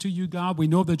finances to you, God. We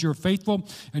know that you're faithful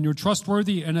and you're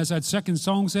trustworthy. And as that second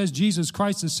song says, Jesus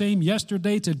Christ the same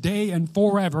yesterday, today, and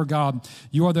forever, God.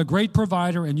 You are the great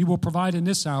provider, and you will provide in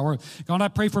this hour. God, I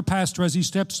pray for Pastor as he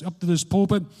steps up to this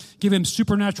pulpit. Give him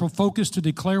supernatural focus to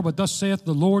declare what thus saith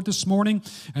the Lord this morning,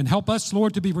 and help us,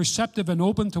 Lord, to be receptive and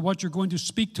open to what you're going to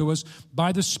speak to us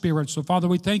by the Spirit. So, Father,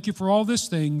 we thank you for all these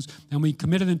things, and we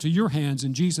commit it into your hands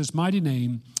in Jesus' mighty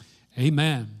name.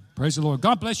 Amen. Praise the Lord.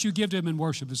 God bless you. Give to him in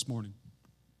worship this morning.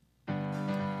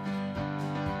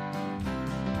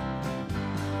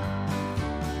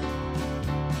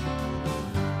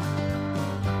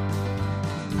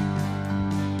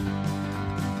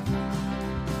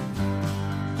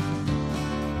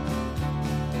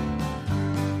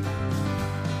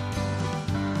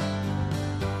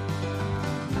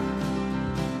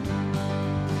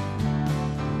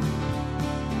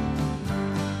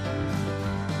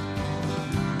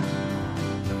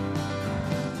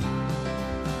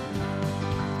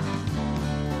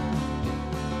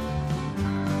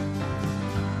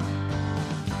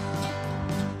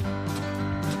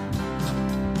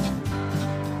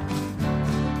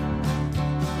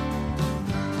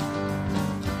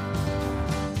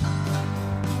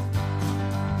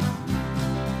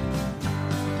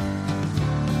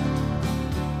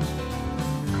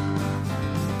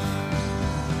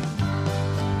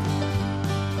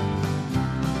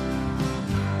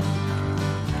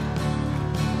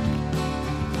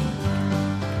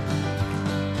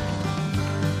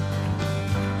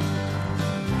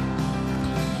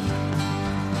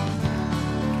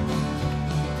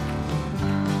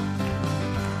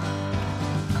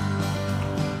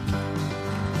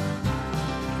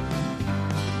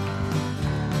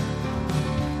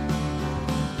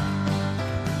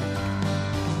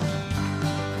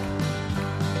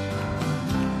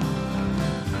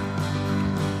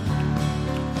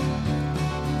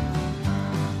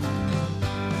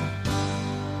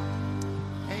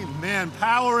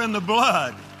 Power in the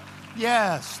blood.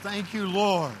 Yes, thank you,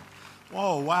 Lord.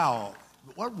 Oh, wow.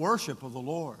 What worship of the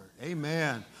Lord.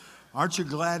 Amen. Aren't you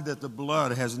glad that the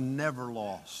blood has never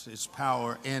lost its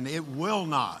power, and it will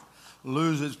not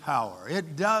lose its power?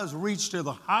 It does reach to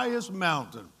the highest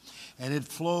mountain, and it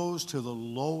flows to the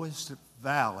lowest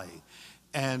valley.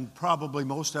 And probably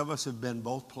most of us have been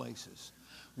both places.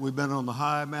 We've been on the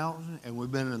high mountain, and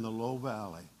we've been in the low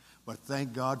valley. But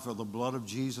thank God for the blood of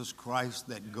Jesus Christ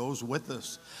that goes with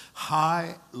us,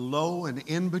 high, low, and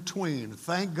in between.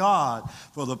 Thank God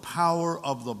for the power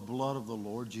of the blood of the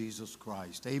Lord Jesus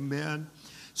Christ. Amen.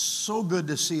 So good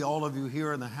to see all of you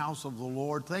here in the house of the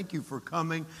Lord. Thank you for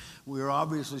coming. We are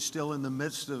obviously still in the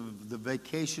midst of the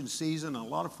vacation season. A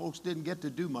lot of folks didn't get to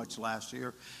do much last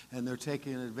year, and they're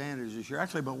taking advantage this year.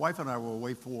 Actually, my wife and I were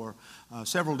away for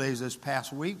several days this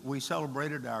past week. We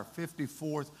celebrated our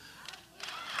 54th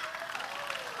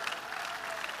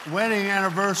wedding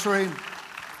anniversary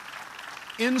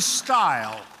in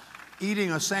style,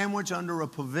 eating a sandwich under a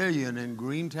pavilion in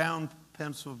Greentown,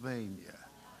 Pennsylvania.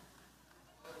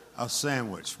 A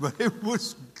sandwich, but it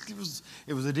was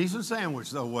a decent sandwich,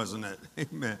 though, wasn't it?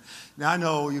 Amen. Now I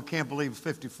know you can't believe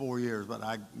 54 years, but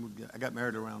I got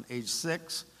married around age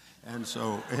 6, and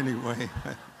so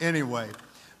anyway,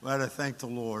 but I thank the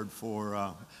Lord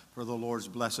for the Lord's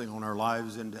blessing on our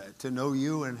lives, and to know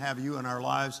you and have you in our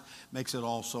lives makes it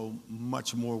also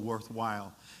much more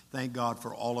worthwhile. Thank God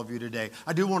for all of you today.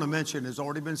 I do want to mention, it's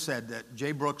already been said, that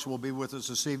Jay Brooks will be with us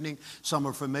this evening. Some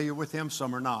are familiar with him,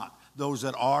 some are not. Those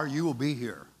that are, you will be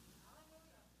here,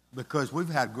 because we've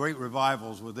had great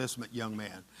revivals with this young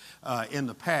man in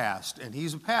the past, and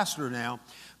he's a pastor now.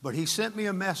 But he sent me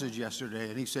a message yesterday,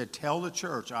 and he said, tell the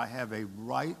church I have a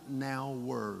right now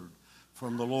word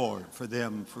from the Lord for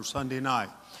them for Sunday night.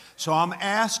 So I'm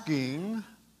asking,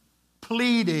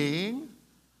 pleading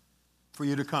for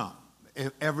you to come,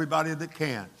 everybody that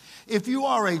can. If you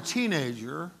are a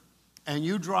teenager and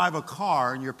you drive a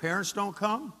car and your parents don't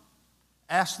come,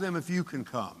 ask them if you can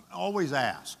come. Always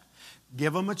ask.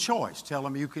 Give them a choice. Tell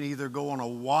them you can either go on a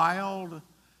wild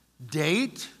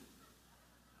date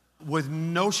with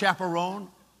no chaperone,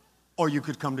 or you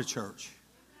could come to church.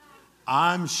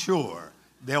 I'm sure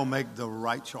they'll make the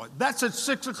right choice. That's at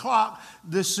 6 o'clock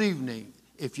this evening.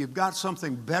 If you've got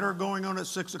something better going on at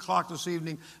 6 o'clock this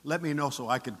evening, let me know so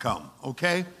I could come,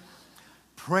 okay?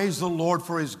 Praise the Lord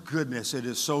for his goodness. It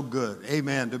is so good.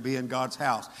 Amen. To be in God's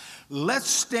house. Let's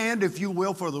stand, if you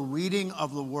will, for the reading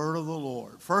of the word of the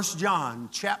Lord. 1 John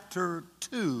chapter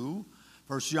 2.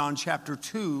 1 John chapter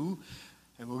 2.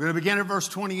 And we're going to begin at verse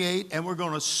 28. And we're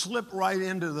going to slip right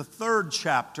into the third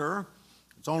chapter.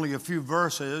 It's only a few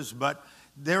verses, but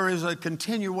there is a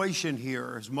continuation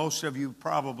here, as most of you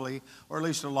probably, or at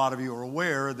least a lot of you are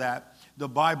aware, that the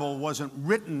Bible wasn't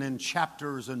written in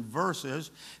chapters and verses.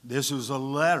 This was a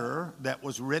letter that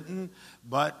was written,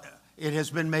 but it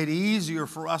has been made easier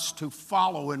for us to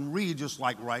follow and read, just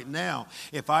like right now.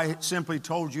 If I simply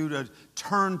told you to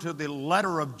turn to the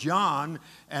letter of John,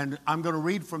 and I'm going to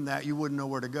read from that, you wouldn't know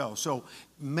where to go. So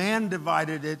man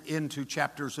divided it into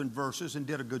chapters and verses and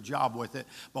did a good job with it.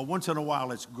 But once in a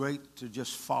while, it's great to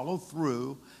just follow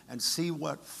through and see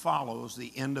what follows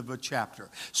the end of a chapter.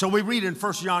 So we read in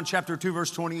 1 John chapter 2, verse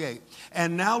 28,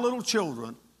 "And now, little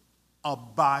children,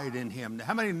 abide in him." Now,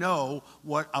 how many know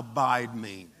what abide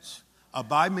means?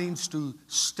 Abide means to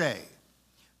stay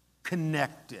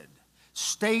connected.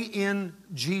 Stay in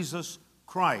Jesus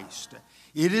Christ.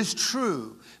 It is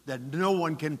true that no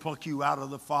one can pluck you out of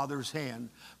the Father's hand,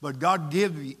 but God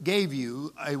gave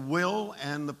you a will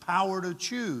and the power to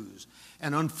choose.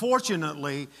 And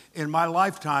unfortunately, in my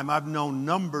lifetime, I've known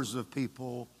numbers of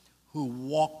people who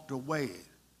walked away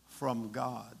from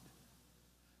God.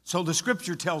 So the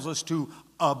scripture tells us to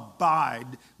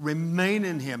abide, remain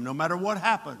in him. No matter what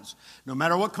happens, no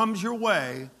matter what comes your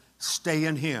way, stay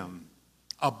in him.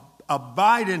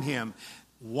 Abide in him.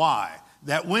 Why?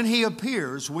 That when he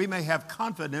appears, we may have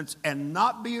confidence and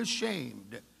not be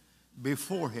ashamed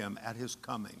before him at his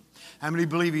coming. How many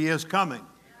believe he is coming?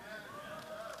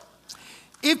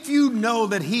 If you know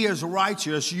that he is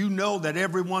righteous, you know that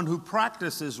everyone who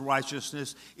practices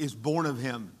righteousness is born of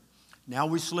him. Now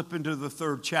we slip into the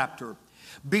third chapter.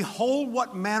 "Behold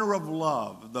what manner of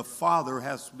love the Father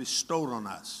has bestowed on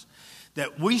us,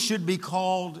 that we should be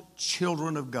called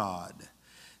children of God.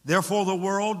 Therefore the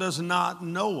world does not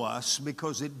know us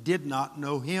because it did not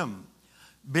know him.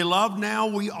 Beloved, now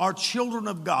we are children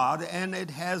of God, and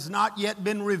it has not yet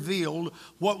been revealed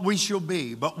what we shall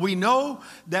be. But we know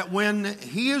that when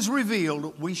he is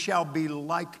revealed, we shall be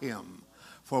like him,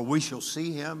 for we shall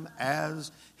see him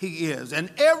as he is.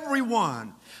 And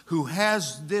everyone who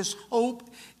has this hope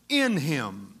in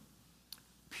him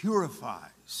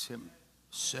purifies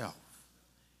himself,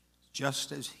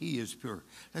 just as he is pure."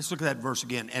 Let's look at that verse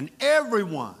again. "And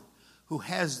everyone who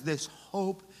has this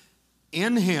hope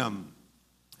in him,"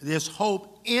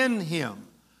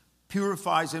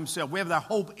 purifies himself. We have that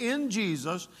hope in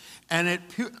Jesus, and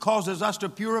it causes us to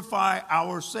purify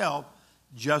ourselves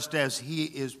just as he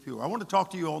is pure. I want to talk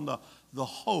to you on the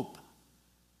hope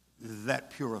that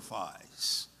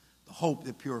purifies. The hope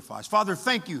that purifies. Father,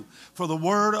 thank you for the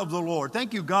word of the Lord.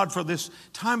 Thank you, God, for this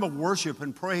time of worship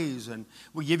and praise, and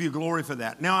we give you glory for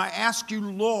that. Now I ask you,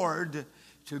 Lord,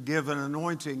 to give an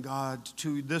anointing, God,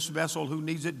 to this vessel who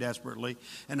needs it desperately.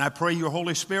 And I pray your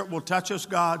Holy Spirit will touch us,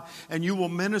 God, and you will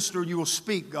minister, you will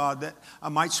speak, God, that I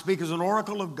might speak as an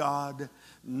oracle of God,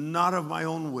 not of my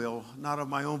own will, not of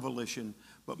my own volition,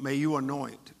 but may you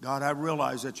anoint. God, I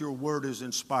realize that your word is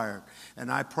inspired.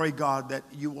 And I pray, God, that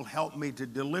you will help me to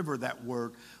deliver that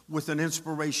word with an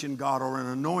inspiration, God, or an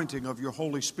anointing of your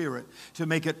Holy Spirit to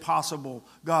make it possible,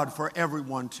 God, for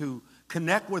everyone to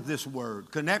connect with this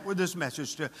word, connect with this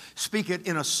message, to speak it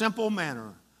in a simple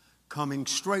manner, coming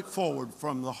straight forward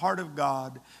from the heart of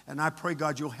God. And I pray,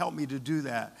 God, you'll help me to do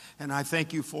that. And I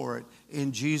thank you for it.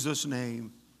 In Jesus'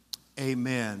 name,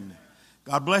 amen.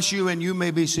 God bless you, and you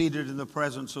may be seated in the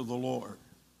presence of the Lord.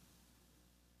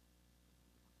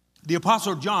 The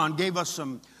Apostle John gave us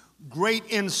some great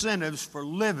incentives for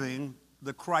living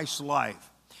the Christ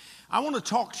life. I want to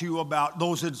talk to you about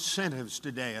those incentives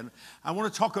today, and I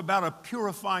want to talk about a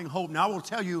purifying hope. Now, I will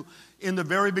tell you in the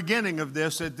very beginning of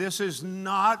this that this is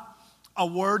not a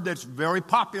word that's very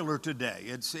popular today.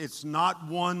 It's not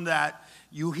one that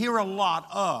you hear a lot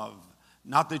of.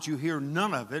 Not that you hear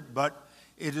none of it, but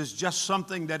it is just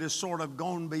something that has sort of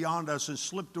gone beyond us and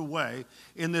slipped away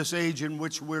in this age in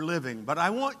which we're living. But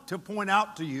I want to point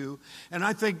out to you, and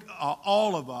I think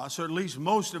all of us, or at least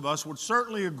most of us, would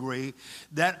certainly agree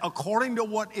that according to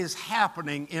what is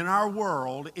happening in our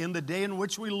world, in the day in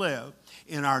which we live,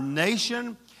 in our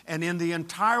nation and in the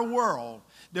entire world,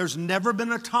 there's never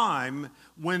been a time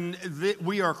when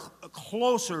we are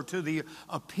closer to the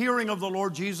appearing of the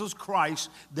Lord Jesus Christ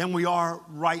than we are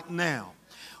right now.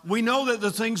 We know that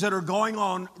the things that are going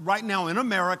on right now in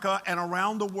America and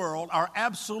around the world are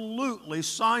absolutely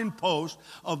signposts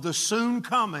of the soon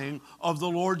coming of the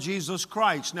Lord Jesus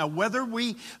Christ. Now, whether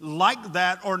we like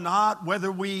that or not,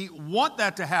 whether we want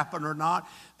that to happen or not,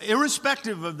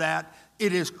 irrespective of that,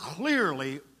 it is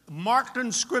clearly marked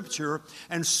in Scripture,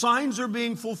 and signs are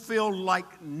being fulfilled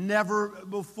like never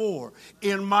before.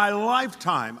 In my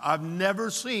lifetime, I've never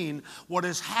seen what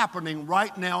is happening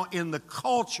right now in the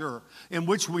culture in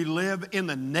which we live, in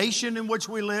the nation in which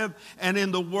we live, and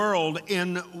in the world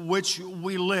in which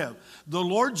we live. The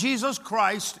Lord Jesus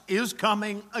Christ is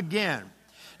coming again.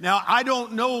 Now, I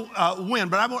don't know when,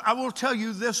 but I will tell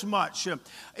you this much.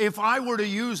 If I were to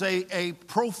use a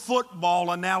pro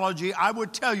football analogy, I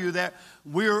would tell you that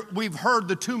we've heard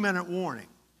the 2-minute warning.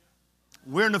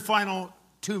 We're in the final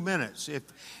 2 minutes.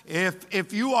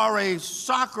 If you are a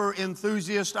soccer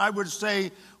enthusiast, I would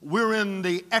say we're in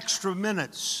the extra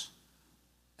minutes.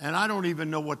 And I don't even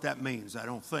know what that means, I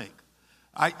don't think.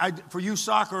 For you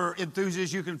soccer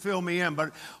enthusiasts, you can fill me in,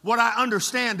 but what I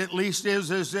understand at least is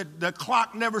that the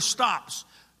clock never stops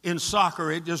in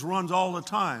soccer. It just runs all the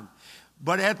time.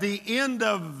 But at the end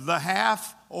of the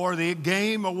half or the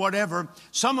game or whatever,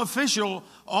 some official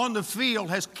on the field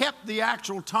has kept the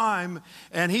actual time,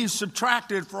 and he's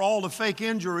subtracted for all the fake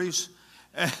injuries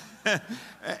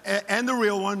and the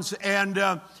real ones, and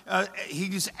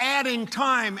he's adding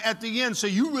time at the end, so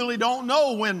you really don't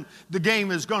know when the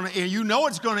game is going to end. You know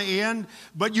it's going to end,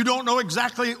 but you don't know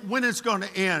exactly when it's going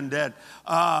to end. And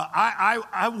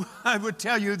I would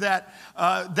tell you that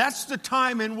that's the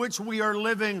time in which we are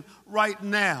living right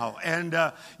now, and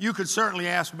you could certainly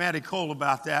ask Maddie Cole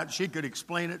about that. She could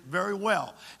explain it very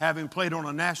well, having played on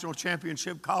a national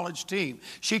championship college team.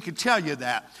 She could tell you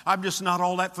that. I'm just not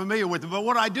all that familiar with it, but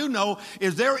what I do know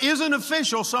is there is an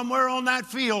official somewhere on that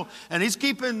field, and he's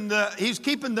keeping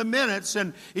the minutes,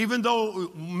 and even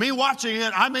though me watching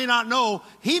it, I may not know,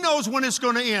 he knows when it's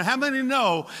going to end. How many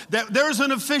know that there's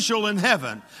an official in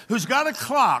heaven who's got a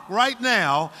clock right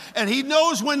now, and he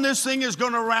knows when this thing is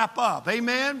going to wrap up?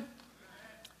 Amen?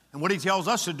 And what he tells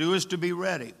us to do is to be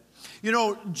ready. You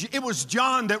know, it was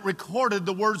John that recorded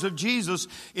the words of Jesus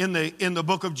in the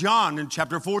book of John in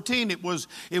chapter 14. It was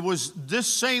this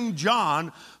same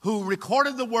John who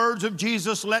recorded the words of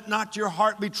Jesus, "Let not your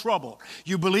heart be troubled.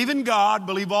 You believe in God,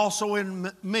 believe also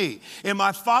in me. In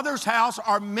my Father's house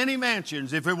are many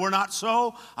mansions. If it were not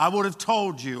so, I would have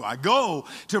told you. I go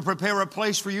to prepare a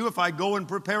place for you. If I go and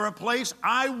prepare a place,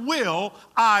 I will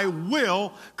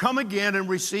come again and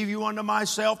receive you unto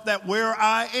myself, that where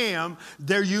I am,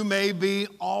 there you may be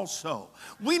also."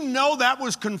 We know that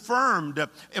was confirmed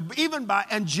even by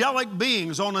angelic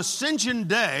beings on Ascension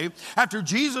Day after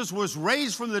Jesus was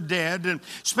raised from the dead and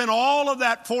spent all of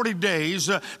that 40 days.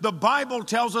 The Bible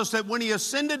tells us that when he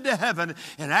ascended to heaven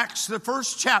in Acts, the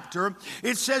 1st chapter,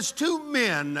 it says 2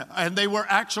 men, and they were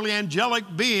actually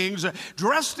angelic beings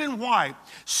dressed in white,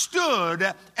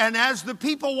 stood, and as the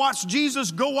people watched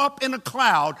Jesus go up in a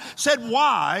cloud, said,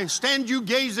 "Why stand you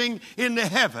gazing into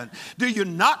heaven? Do you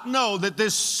not know that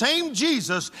this same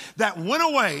Jesus that went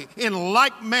away in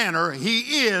like manner,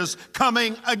 he is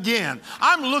coming again?"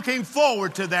 I'm looking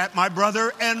forward to that, my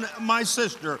brother and my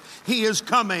sister. He is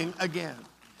coming again.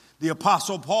 The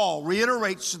Apostle Paul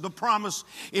reiterates the promise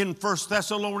in 1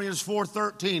 Thessalonians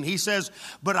 4:13. He says,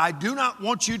 "But I do not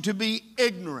want you to be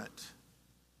ignorant."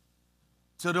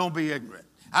 So don't be ignorant.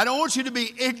 I don't want you to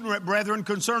be ignorant, brethren,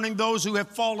 concerning those who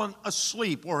have fallen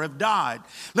asleep or have died,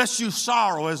 lest you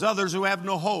sorrow as others who have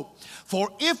no hope.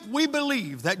 For if we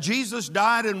believe that Jesus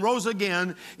died and rose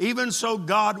again, even so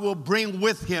God will bring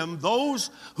with him those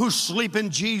who sleep in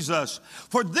Jesus.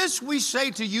 For this we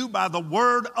say to you by the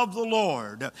word of the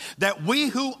Lord, that we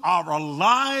who are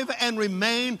alive and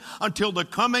remain until the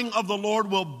coming of the Lord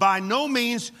will by no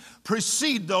means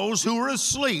precede those who are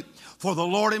asleep. For the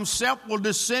Lord himself will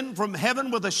descend from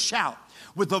heaven with a shout,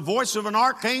 with the voice of an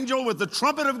archangel, with the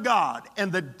trumpet of God,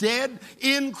 and the dead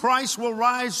in Christ will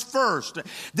rise first.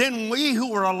 Then we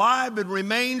who are alive and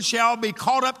remain shall be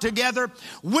caught up together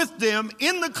with them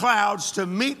in the clouds to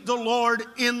meet the Lord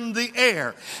in the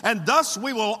air. And thus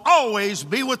we will always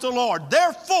be with the Lord.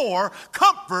 Therefore,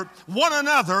 comfort one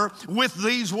another with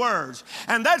these words.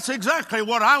 And that's exactly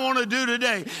what I want to do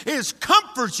today, is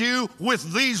comfort you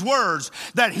with these words,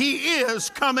 that he is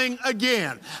coming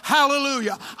again.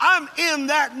 Hallelujah. I'm in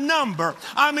that number.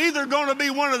 I'm either going to be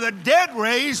one of the dead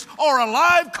raised or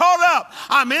alive caught up.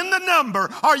 I'm in the number.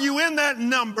 Are you in that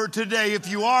number today? If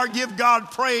you are, give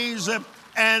God praise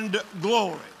and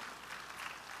glory.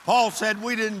 Paul said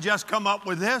we didn't just come up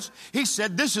with this. He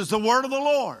said this is the word of the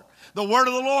Lord. The word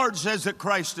of the Lord says that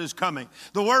Christ is coming.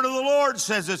 The word of the Lord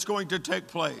says it's going to take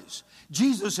place.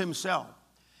 Jesus himself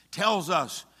tells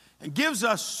us and gives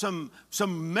us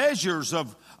some measures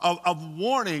of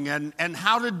warning and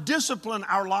how to discipline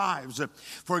our lives.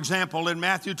 For example, in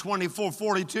Matthew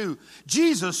 24:42,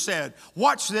 Jesus said,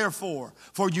 "Watch therefore,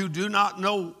 for you do not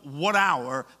know what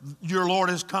hour your Lord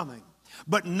is coming.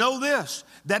 But know this,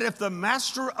 that if the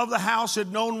master of the house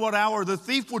had known what hour the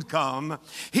thief would come,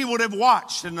 he would have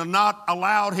watched and not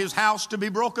allowed his house to be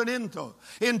broken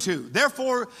into.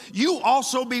 Therefore, you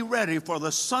also be ready, for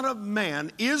the Son of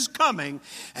Man is coming.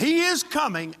 He is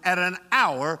coming at an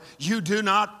hour you do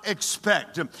not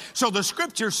expect." So the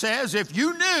scripture says, if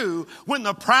you knew when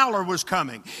the prowler was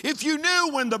coming, if you knew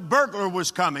when the burglar was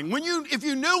coming, if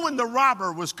you knew when the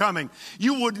robber was coming,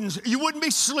 you wouldn't be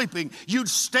sleeping. You'd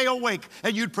stay awake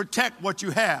and you'd protect what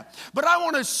you have. But I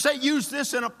want to use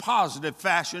this in a positive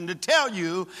fashion to tell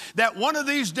you that one of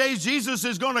these days Jesus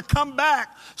is going to come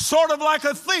back sort of like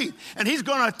a thief, and he's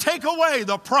going to take away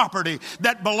the property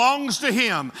that belongs to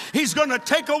him. He's going to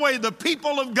take away the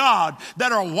people of God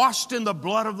that are washed in the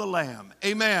blood of the Lamb.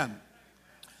 Amen.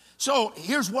 So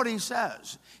here's what he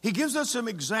says. He gives us some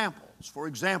examples. For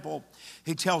example,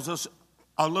 he tells us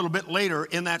a little bit later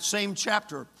in that same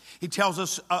chapter, he tells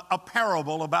us a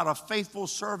parable about a faithful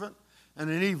servant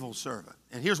and an evil servant.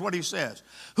 And here's what he says.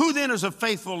 "Who then is a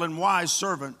faithful and wise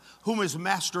servant whom his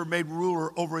master made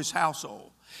ruler over his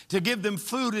household, to give them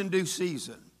food in due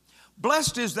season?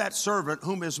 Blessed is that servant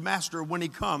whom his master, when he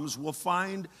comes, will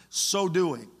find so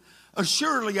doing.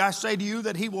 Assuredly, I say to you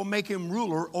that he will make him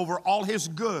ruler over all his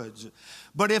goods.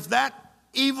 But if that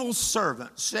evil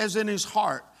servant says in his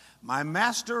heart, 'My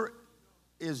master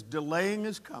is delaying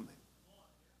his coming,'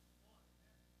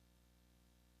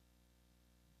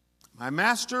 my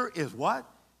master is what?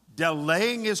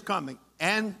 Delaying his coming.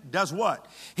 And does what?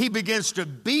 He begins to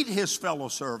beat his fellow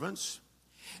servants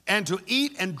and to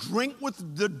eat and drink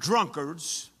with the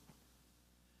drunkards.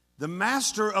 The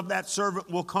master of that servant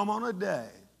will come on a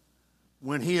day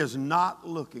when he is not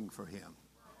looking for him,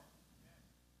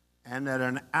 and at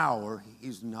an hour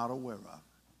he's not aware of,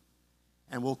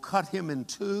 and will cut him in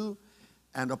two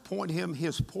and appoint him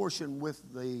his portion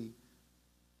with the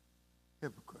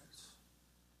hypocrites.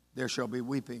 There shall be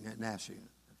weeping and gnashing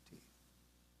of teeth."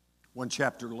 One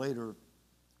chapter later,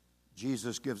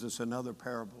 Jesus gives us another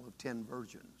parable of 10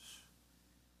 virgins.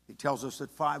 He tells us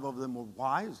that 5 of them were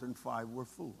wise and 5 were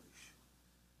foolish.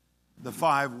 The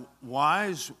 5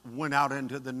 wise went out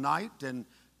into the night and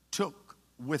took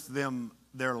with them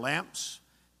their lamps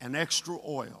and extra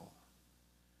oil.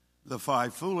 The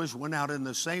 5 foolish went out in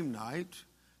the same night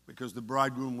because the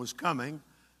bridegroom was coming,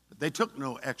 but they took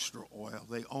no extra oil.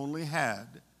 They only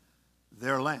had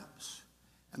their lamps.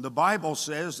 And the Bible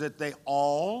says that they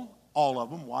all of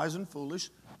them, wise and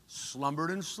foolish, slumbered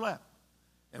and slept.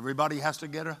 Everybody has to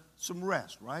get some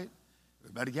rest, right?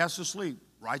 Everybody has to sleep,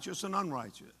 righteous and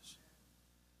unrighteous.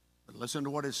 But listen to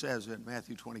what it says in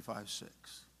Matthew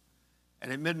 25:6.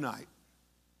 "And at midnight,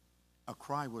 a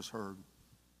cry was heard,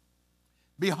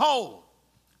 'Behold,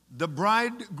 the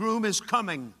bridegroom is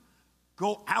coming.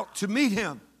 Go out to meet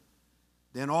him.'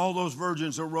 Then all those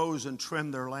virgins arose and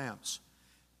trimmed their lamps.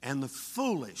 And the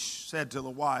foolish said to the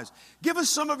wise, 'Give us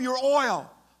some of your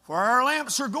oil, for our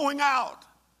lamps are going out.'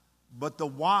 But the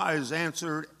wise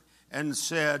answered and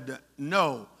said,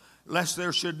 'No, lest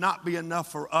there should not be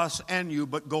enough for us and you,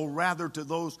 but go rather to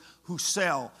those who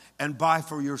sell and buy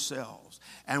for yourselves.'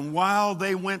 And while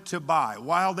they went to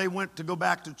go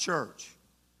back to church,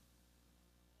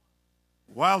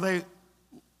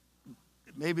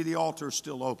 maybe the altar's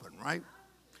still open, right?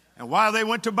 And while they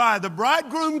went to buy, the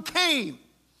bridegroom came,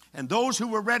 and those who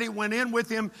were ready went in with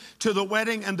him to the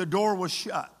wedding, and the door was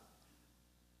shut."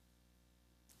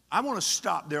 I want to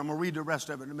stop there. I'm going to read the rest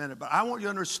of it in a minute, but I want you to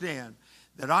understand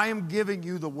that I am giving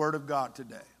you the Word of God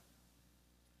today.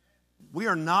 We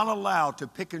are not allowed to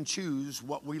pick and choose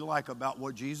what we like about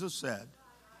what Jesus said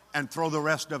and throw the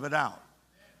rest of it out.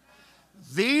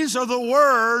 These are the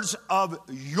words of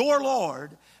your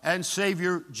Lord and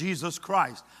Savior, Jesus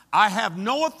Christ. I have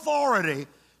no authority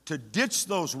to ditch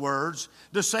those words,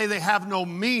 to say they have no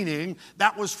meaning.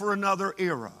 That was for another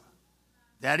era.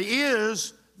 That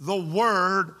is the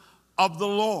word of the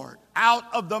Lord,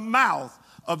 out of the mouth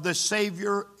of the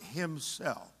Savior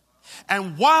himself.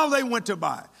 And while they went to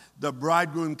buy, the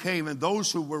bridegroom came, and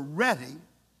those who were ready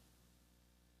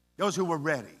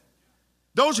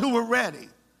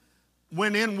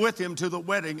went in with him to the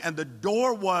wedding, and the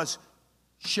door was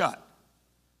shut.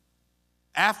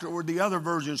 Afterward, the other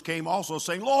virgins came also,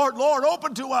 saying, "Lord, Lord,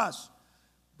 open to us."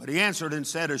 But he answered and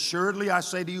said, assuredly I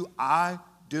say to you, I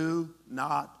do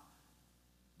not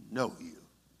know you.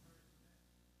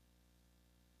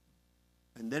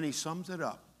 And then he sums it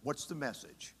up. What's the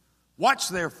message? Watch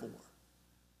therefore,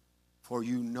 for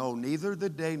you know neither the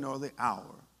day nor the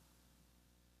hour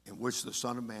in which the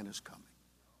Son of Man is coming.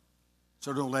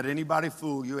 So don't let anybody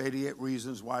fool you, 88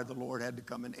 Reasons Why the Lord Had to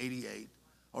Come in 88,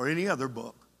 or any other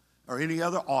book, or any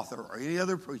other author, or any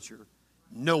other preacher.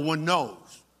 No one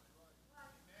knows.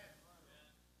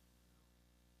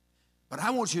 But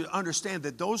I want you to understand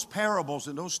that those parables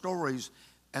and those stories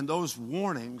and those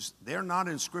warnings, they're not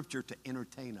in Scripture to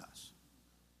entertain us.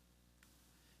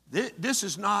 This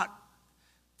is not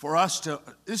for us to,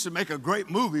 this would make a great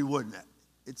movie, wouldn't it?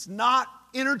 It's not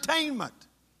entertainment.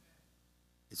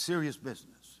 It's serious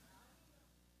business.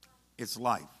 It's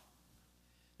life.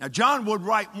 Now, John would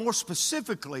write more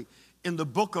specifically in the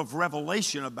book of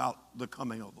Revelation about the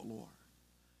coming of the Lord.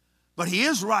 But he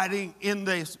is writing in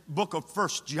this book of 1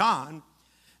 John,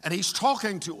 and he's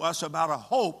talking to us about a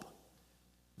hope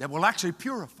that will actually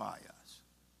purify us.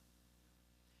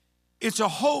 It's a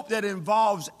hope that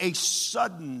involves a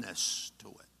suddenness to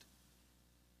it.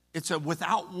 It's a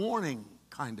without warning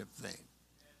kind of thing.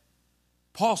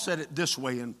 Paul said it this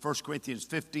way in 1 Corinthians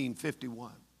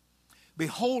 15:51.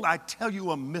 Behold, I tell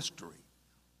you a mystery.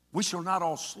 We shall not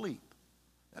all sleep.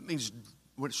 That means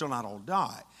we shall not all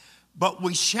die. But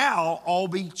we shall all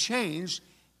be changed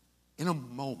in a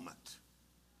moment.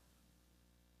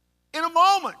 In a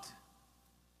moment.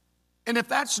 And if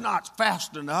that's not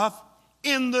fast enough,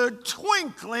 in the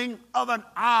twinkling of an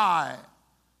eye.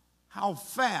 How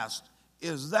fast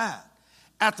is that?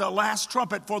 At the last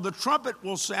trumpet, for the trumpet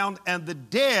will sound, and the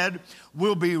dead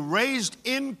will be raised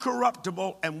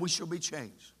incorruptible, and we shall be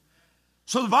changed.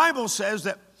 So the Bible says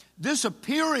that this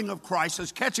appearing of Christ,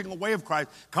 this catching away of Christ,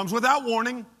 comes without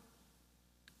warning.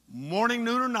 Morning,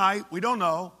 noon, or night, we don't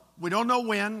know. We don't know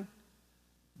when.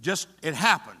 Just, it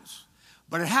happens.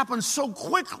 But it happens so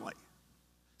quickly,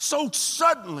 so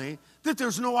suddenly, that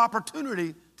there's no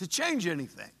opportunity to change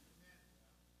anything.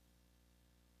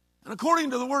 And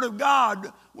according to the Word of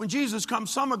God, when Jesus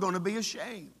comes, some are going to be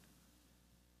ashamed.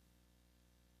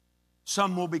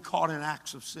 Some will be caught in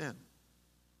acts of sin.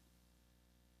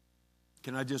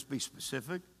 Can I just be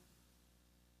specific?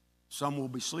 Some will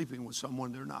be sleeping with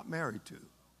someone they're not married to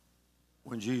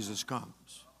when Jesus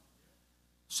comes.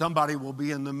 Somebody will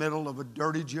be in the middle of a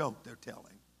dirty joke they're telling.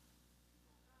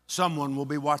 Someone will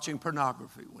be watching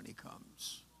pornography when he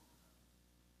comes.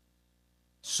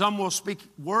 Some will speak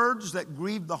words that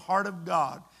grieve the heart of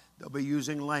God. They'll be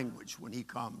using language when he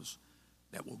comes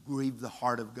that will grieve the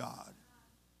heart of God.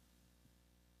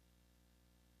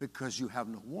 Because you have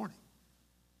no warning.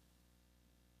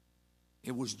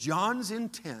 It was John's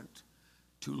intent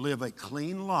to live a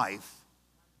clean life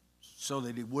so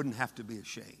that he wouldn't have to be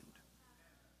ashamed.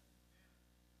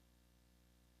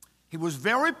 He was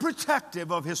very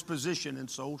protective of his position, and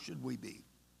so should we be.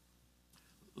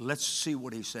 Let's see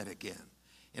what he said again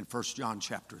in 1 John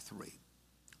chapter 3,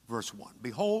 verse 1.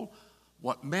 Behold,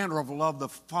 what manner of love the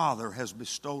Father has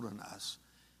bestowed on us,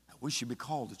 that we should be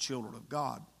called the children of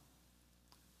God.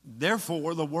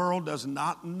 Therefore, the world does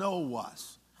not know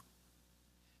us,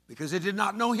 because it did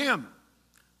not know him.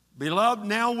 Beloved,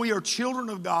 now we are children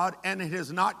of God, and it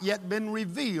has not yet been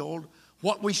revealed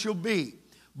what we shall be.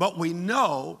 But we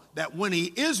know that when he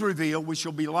is revealed, we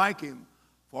shall be like him,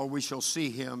 for we shall see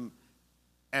him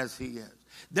as he is.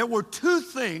 There were two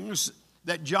things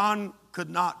that John could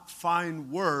not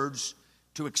find words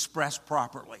to express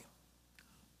properly.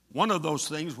 One of those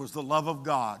things was the love of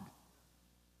God.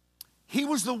 He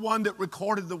was the one that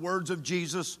recorded the words of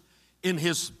Jesus in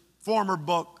his former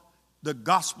book, The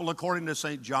Gospel According to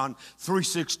St. John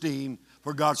 3:16,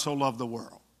 for God so loved the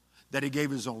world that he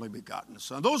gave his only begotten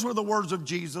Son. Those were the words of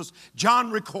Jesus. John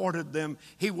recorded them.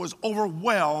 He was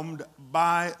overwhelmed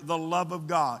by the love of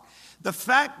God. The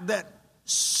fact that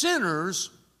sinners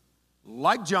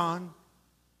like John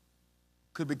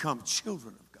could become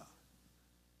children of God.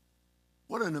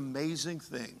 What an amazing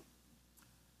thing.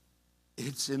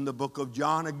 It's in the book of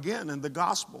John again in the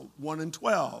Gospel 1 and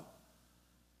 12.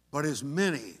 But as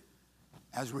many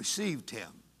as received him,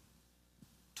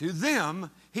 to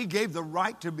them he gave the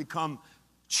right to become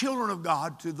children of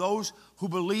God, to those who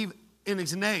believe in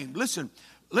his name.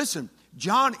 Listen,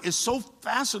 John is so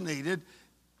fascinated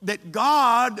that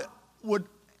John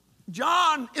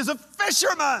is a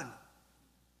fisherman.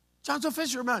 John's a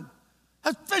fisherman.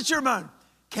 A fisherman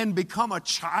can become a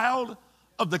child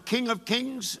of the King of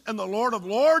Kings and the Lord of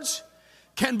Lords,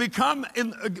 can become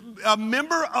a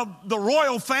member of the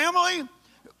royal family.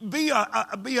 be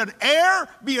an heir,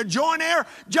 be a joint heir.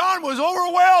 John was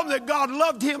overwhelmed that God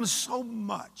loved him so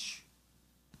much.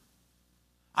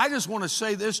 I just want to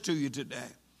say this to you today.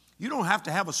 You don't have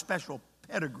to have a special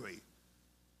pedigree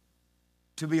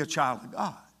to be a child of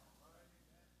God.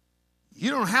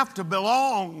 You don't have to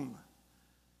belong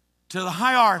to the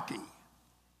hierarchy.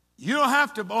 You don't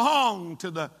have to belong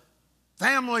to the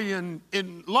family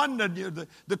in London,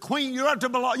 the queen. You don't have to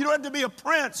belong. You don't have to be a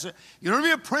prince. You don't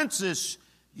have to be a princess.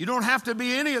 You don't have to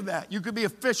be any of that. You could be a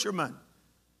fisherman.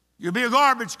 You could be a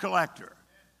garbage collector.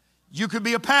 You could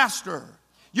be a pastor.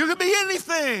 You could be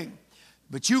anything.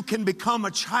 But you can become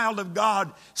a child of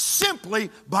God simply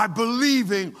by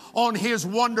believing on His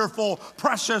wonderful,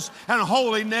 precious, and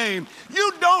holy name.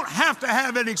 You don't have to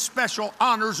have any special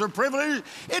honors or privileges.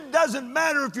 It doesn't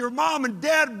matter if your mom and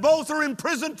dad both are in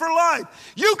prison for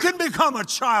life. You can become a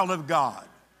child of God.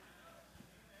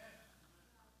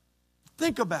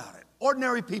 Think about it.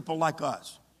 Ordinary people like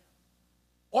us.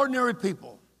 Ordinary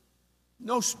people.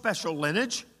 No special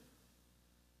lineage.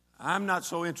 I'm not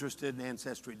so interested in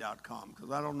Ancestry.com because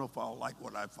I don't know if I'll like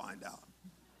what I find out.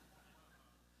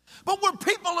 But we're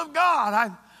people of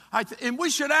God, and we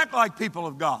should act like people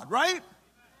of God, right?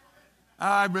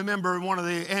 I remember one of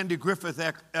the Andy Griffith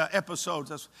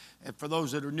episodes. For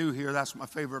those that are new here, that's my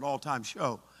favorite all-time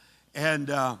show.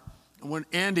 And when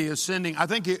Andy is sending, I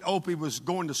think Opie was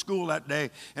going to school that day,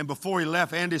 and before he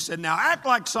left, Andy said, "Now act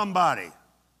like somebody.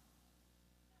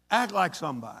 Act like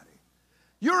somebody.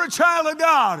 You're a child of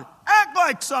God. Act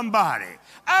like somebody.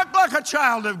 Act like a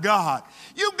child of God.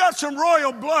 You've got some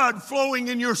royal blood flowing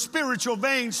in your spiritual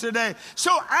veins today.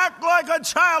 So act like a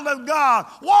child of God.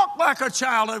 Walk like a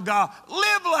child of God.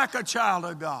 Live like a child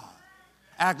of God.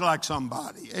 Act like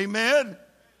somebody." Amen?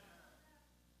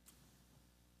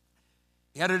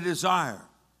 He had a desire.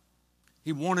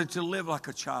 He wanted to live like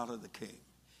a child of the King.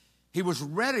 He was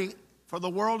ready for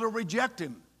the world to reject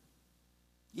him.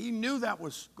 He knew that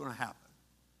was going to happen.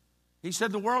 He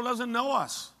said the world doesn't know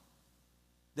us.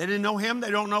 They didn't know him. They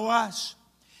don't know us.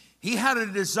 He had a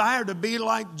desire to be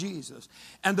like Jesus.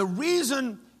 And the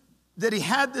reason that he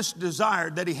had this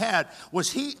desire that he had was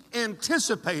he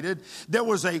anticipated there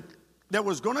was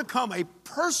going to come a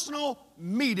personal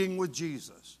meeting with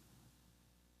Jesus.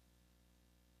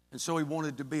 And so he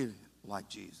wanted to be like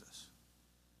Jesus.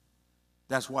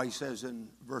 That's why he says in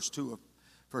verse 2 of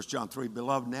 1 John 3,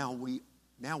 "Beloved, now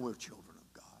we're children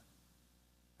of God."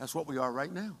 That's what we are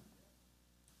right now.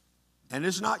 And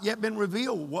it's not yet been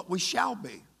revealed what we shall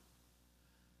be.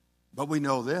 But we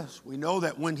know this. We know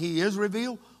that when he is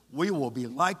revealed, we will be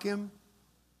like him,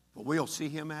 but we'll see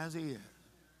him as he is.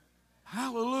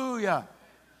 Hallelujah.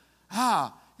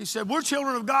 He said, we're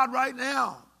children of God right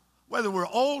now, whether we're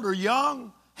old or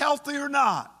young, healthy or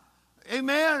not.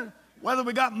 Amen. Whether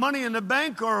we got money in the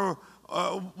bank or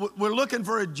we're looking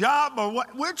for a job or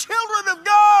what, we're children of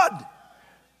God.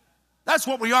 That's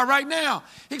what we are right now.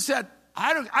 He said,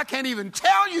 I can't even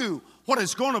tell you what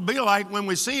it's going to be like when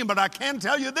we see him, but I can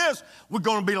tell you this, we're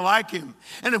going to be like him.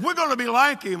 And if we're going to be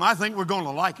like him, I think we're going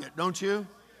to like it, don't you?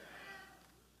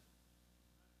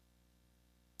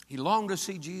 He longed to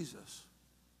see Jesus,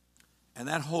 and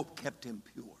that hope kept him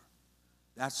pure.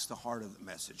 That's the heart of the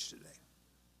message today.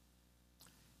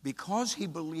 Because he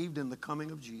believed in the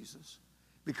coming of Jesus,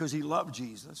 because he loved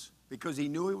Jesus, because he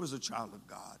knew he was a child of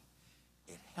God,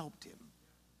 it helped him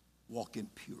walk in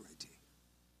purity.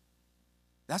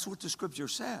 That's what the scripture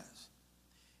says.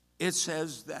 It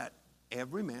says that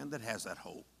every man that has that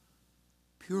hope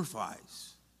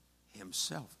purifies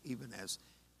himself even as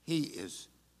he is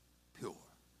pure.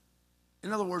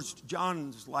 In other words,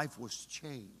 John's life was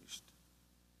changed.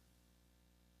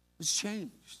 It's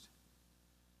changed.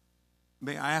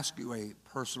 May I ask you a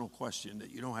personal question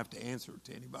that you don't have to answer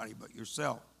to anybody but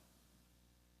yourself?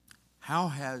 How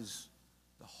has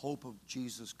the hope of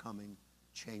Jesus coming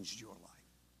changed your life?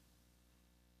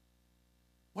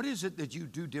 What is it that you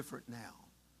do different now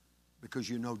because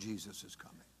you know Jesus is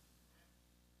coming?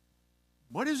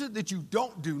 What is it that you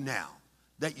don't do now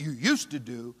that you used to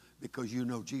do because you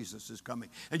know Jesus is coming?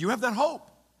 And you have that hope.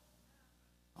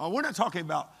 We're not talking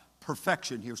about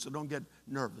perfection here, so don't get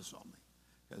nervous on me.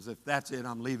 Because if that's it,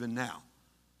 I'm leaving now.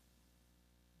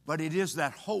 But it is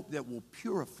that hope that will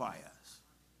purify us.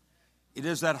 It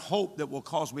is that hope that will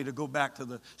cause me to go back to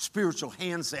the spiritual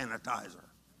hand sanitizer.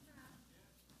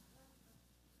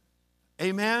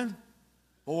 Amen?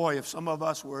 Boy, if some of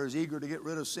us were as eager to get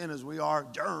rid of sin as we are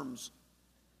germs,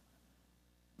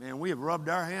 man, we have rubbed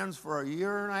our hands for a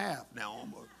year and a half now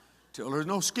almost, till there's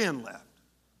no skin left.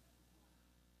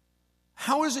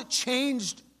 How has it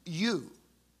changed you?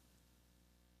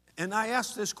 And I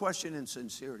ask this question in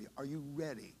sincerity. Are you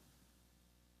ready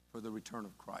for the return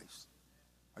of Christ.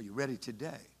 Are you ready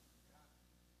today?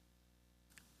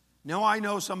 Now, I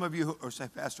know some of you are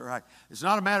saying, Pastor, it's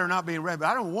not a matter of not being ready, but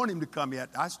I don't want him to come yet.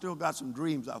 I still got some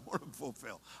dreams I want to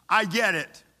fulfill. I get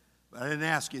it, but I didn't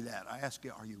ask you that. I asked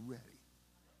you, are you ready?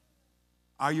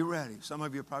 Are you ready? Some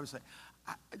of you probably say,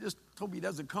 I just hope he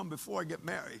doesn't come before I get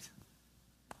married.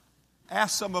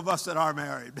 Ask some of us that are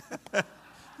married.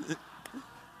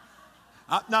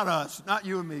 Not us, not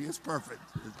you and me. It's perfect.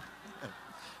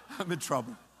 I'm in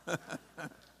trouble.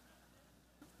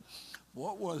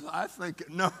 What was I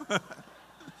thinking? No.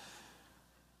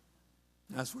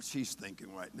 That's what she's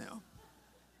thinking right now.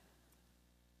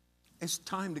 It's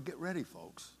time to get ready,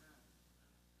 folks.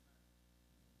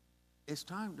 It's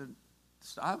time to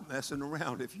stop messing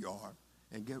around if you are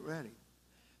and get ready.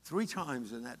 3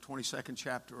 times in that 22nd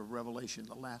chapter of Revelation,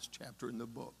 the last chapter in the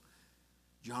book,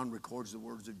 John records the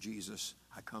words of Jesus,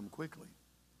 I come quickly.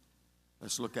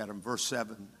 Let's look at them. Verse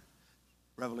 7,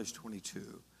 Revelation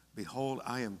 22. Behold,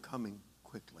 I am coming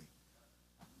quickly.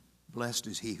 Blessed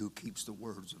is he who keeps the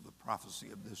words of the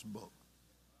prophecy of this book.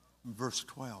 Verse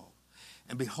 12.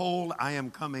 And behold, I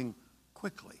am coming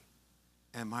quickly,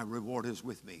 and my reward is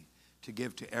with me to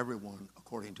give to everyone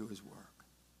according to his work.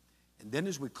 And then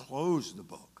as we close the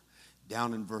book,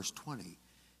 down in verse 20,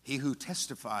 he who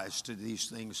testifies to these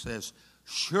things says,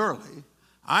 surely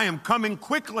I am coming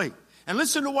quickly. And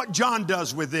listen to what John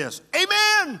does with this.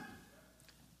 Amen.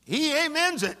 He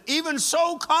amens it. Even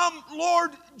so come,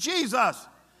 Lord Jesus.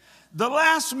 The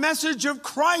last message of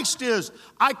Christ is,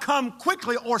 I come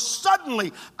quickly, or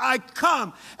suddenly I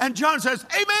come. And John says,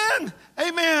 amen,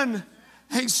 amen.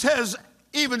 He says,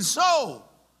 even so,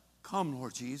 come,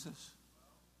 Lord Jesus.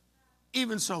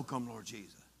 Even so, come, Lord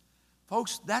Jesus.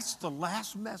 Folks, that's the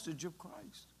last message of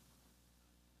Christ.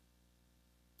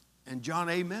 And John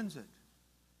amens it.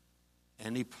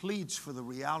 And he pleads for the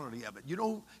reality of it. You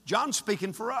know, John's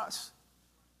speaking for us.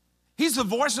 He's the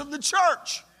voice of the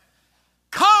church.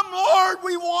 Come, Lord,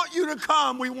 we want you to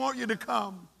come. We want you to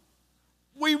come.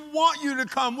 We want you to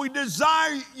come. We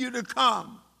desire you to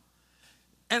come.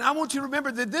 And I want you to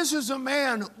remember that this is a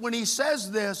man, when he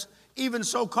says this, even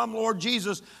so come, Lord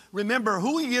Jesus, remember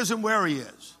who he is and where he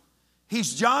is.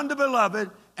 He's John the Beloved,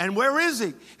 and where is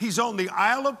he? He's on the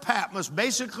Isle of Patmos,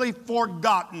 basically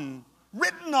forgotten,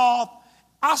 written off,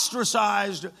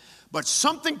 ostracized, but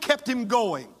something kept him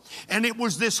going. And it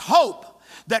was this hope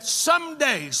that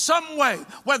someday, some way,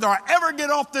 whether I ever get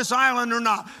off this island or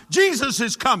not, Jesus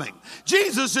is coming.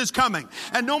 Jesus is coming.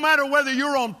 And no matter whether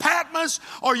you're on Patmos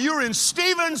or you're in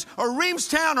Stevens or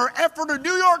Reamstown or Effort or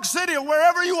New York City or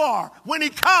wherever you are, when he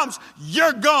comes,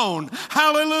 you're gone.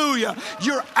 Hallelujah.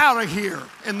 You're out of here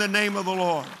in the name of the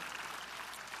Lord.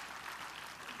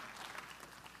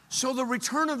 So the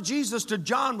return of Jesus to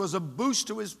John was a boost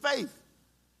to his faith.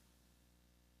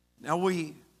 Now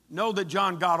we know that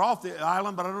John got off the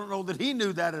island, but I don't know that he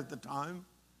knew that at the time,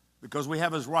 because we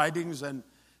have his writings and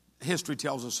history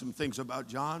tells us some things about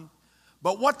John.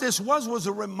 But what this was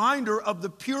a reminder of the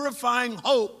purifying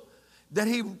hope that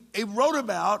he wrote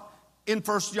about in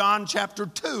 1 John chapter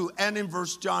 2 and in 1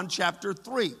 John chapter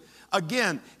 3.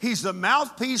 Again, he's the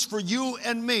mouthpiece for you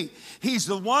and me. He's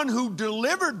the one who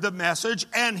delivered the message,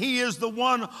 and he is the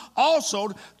one also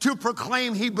to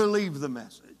proclaim he believed the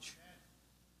message.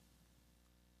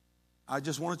 I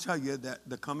just want to tell you that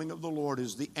the coming of the Lord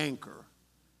is the anchor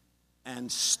and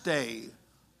stay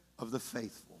of the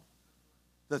faithful.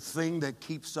 The thing that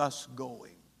keeps us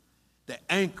going. The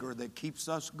anchor that keeps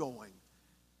us going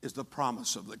is the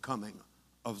promise of the coming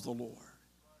of the Lord.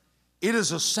 It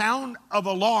is a sound of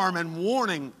alarm and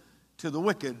warning to the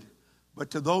wicked,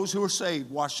 but to those who are saved,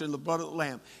 washed in the blood of the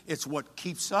Lamb. It's what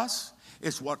keeps us.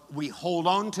 It's what we hold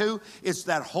on to. It's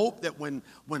that hope that when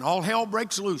all hell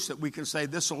breaks loose, that we can say,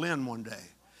 this will end one day.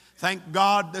 Thank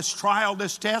God this trial,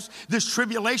 this test, this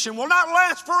tribulation will not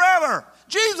last forever.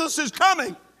 Jesus is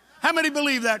coming. How many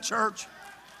believe that, church?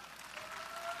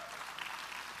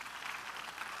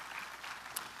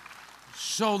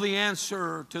 So the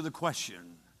answer to the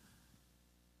question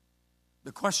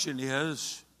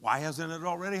is, why hasn't it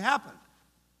already happened?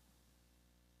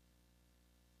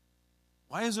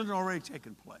 Why hasn't it already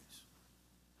taken place?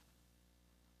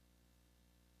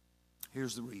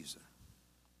 Here's the reason.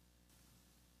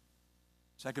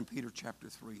 2 Peter chapter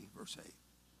 3, verse 8.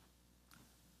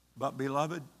 But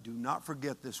beloved, do not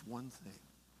forget this one thing.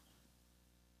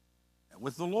 That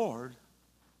with the Lord,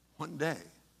 one day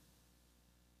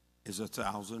is as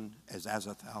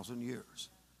a thousand years.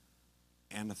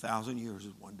 And 1,000 years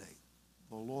is one day.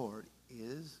 The Lord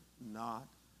is not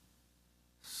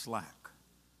slack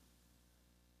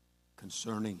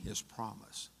concerning his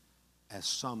promise, as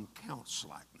some count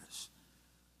slackness,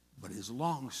 but is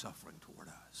long-suffering toward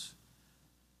us,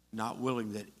 not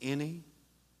willing that any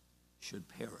should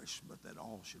perish, but that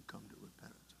all should come to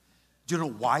repentance. Do you know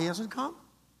why he hasn't come?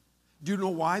 Do you know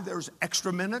why there's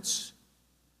extra minutes?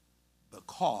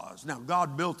 Because, now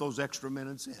God built those extra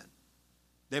minutes in.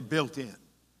 They're built in.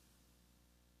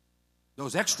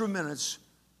 Those extra minutes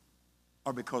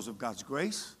are because of God's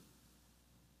grace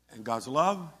and God's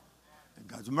love and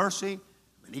God's mercy.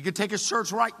 And he could take his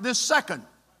church right this second,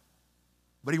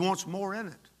 but he wants more in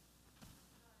it.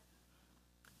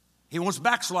 He wants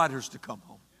backsliders to come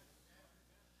home.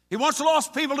 He wants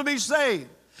lost people to be saved.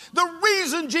 The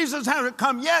reason Jesus hasn't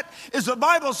come yet is the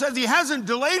Bible says he hasn't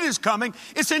delayed his coming.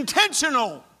 It's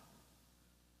intentional.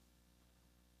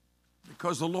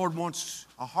 Because the Lord wants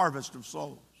a harvest of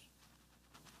souls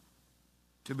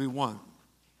to be won.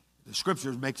 The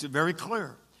Scriptures makes it very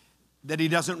clear that he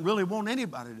doesn't really want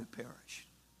anybody to perish,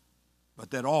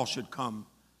 but that all should come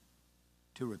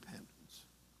to repentance.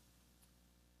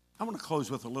 I want to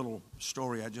close with a little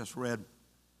story I just read.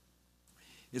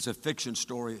 It's a fiction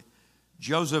story.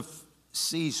 Joseph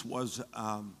Cease was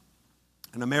an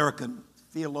American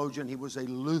theologian. He was a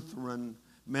Lutheran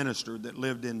minister that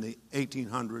lived in the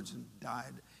 1800s and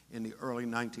died in the early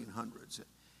 1900s.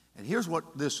 And here's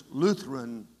what this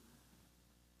Lutheran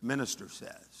minister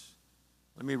says.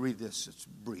 Let me read this. It's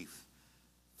brief.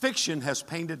 Fiction has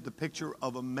painted the picture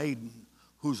of a maiden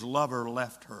whose lover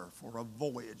left her for a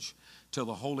voyage to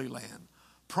the Holy Land,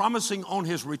 promising on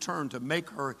his return to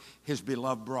make her his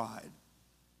beloved bride.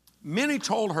 Many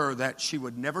told her that she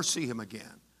would never see him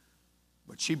again,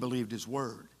 but she believed his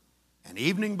word. And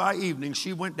evening by evening,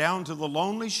 she went down to the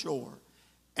lonely shore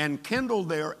and kindled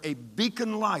there a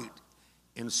beacon light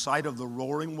in sight of the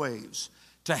roaring waves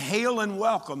to hail and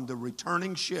welcome the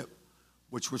returning ship,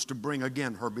 which was to bring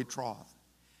again her betrothed.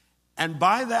 And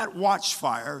by that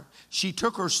watchfire, she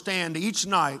took her stand each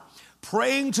night,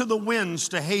 praying to the winds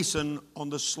to hasten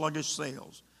on the sluggish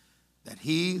sails, that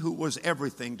he who was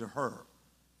everything to her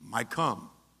might come.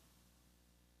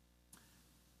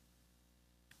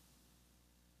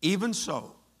 Even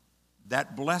so,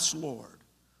 that blessed Lord,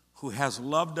 who has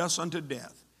loved us unto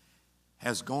death,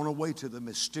 has gone away to the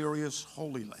mysterious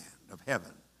Holy Land of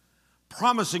heaven,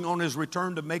 promising on his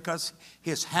return to make us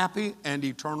his happy and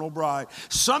eternal bride.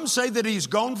 Some say that he's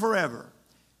gone forever,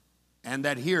 and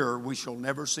that here we shall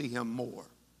never see him more.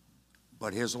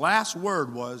 But his last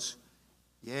word was,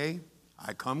 "Yea,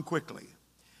 I come quickly."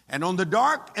 And on the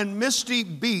dark and misty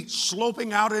beach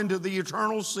sloping out into the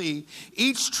eternal sea,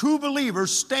 each true believer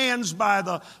stands by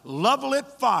the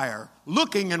love-lit fire,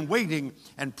 looking and waiting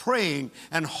and praying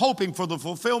and hoping for the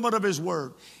fulfillment of his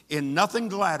word, in nothing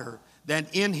gladder than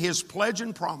in his pledge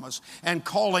and promise, and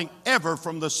calling ever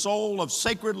from the soul of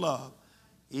sacred love,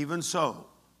 "Even so,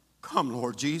 come,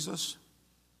 Lord Jesus."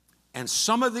 And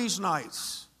some of these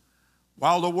nights,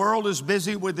 while the world is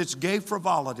busy with its gay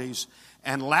frivolities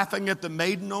and laughing at the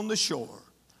maiden on the shore,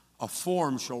 a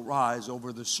form shall rise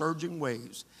over the surging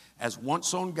waves as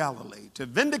once on Galilee, to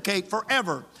vindicate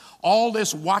forever all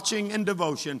this watching and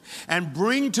devotion, and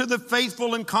bring to the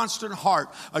faithful and constant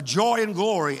heart a joy and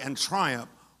glory and triumph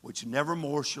which never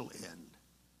more shall end.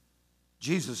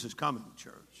 Jesus is coming,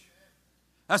 church.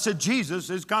 I said,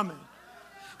 Jesus is coming.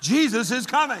 Jesus is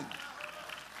coming.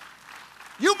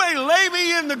 You may lay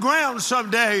me in the ground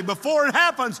someday before it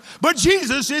happens, but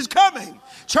Jesus is coming.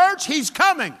 Church, he's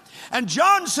coming. And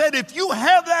John said, if you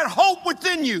have that hope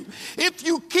within you, if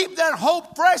you keep that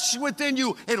hope fresh within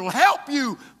you, it'll help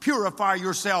you purify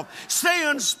yourself, stay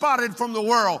unspotted from the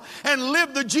world, and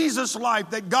live the Jesus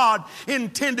life that God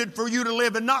intended for you to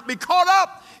live, and not be caught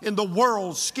up in the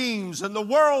world's schemes and the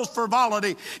world's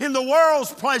frivolity, in the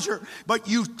world's pleasure, but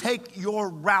you take your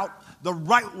route the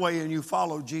right way and you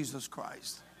follow Jesus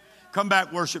Christ. Come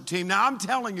back, worship team. Now, I'm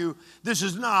telling you, this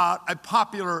is not a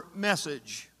popular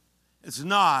message. It's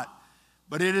not.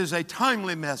 But it is a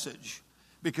timely message,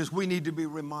 because we need to be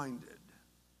reminded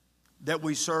that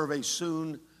we serve a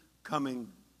soon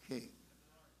coming King.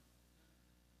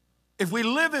 If we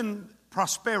live in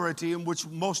prosperity, in which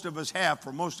most of us have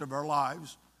for most of our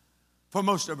lives,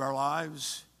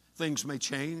 things may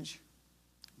change.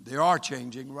 They are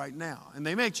changing right now, and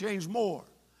they may change more.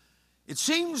 It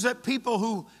seems that people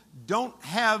who don't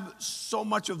have so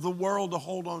much of the world to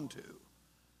hold on to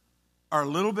are a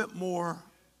little bit more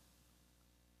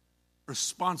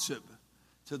responsive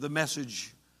to the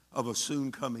message of a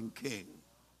soon coming King.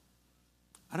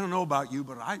 I don't know about you,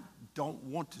 but I don't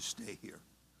want to stay here.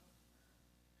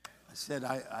 I said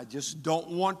I just don't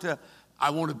want to.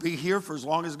 I want to be here for as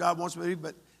long as God wants me to be,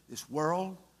 but this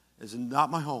world is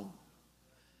not my home.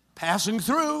 Passing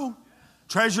through,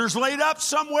 treasures laid up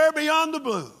somewhere beyond the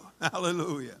blue.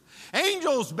 Hallelujah.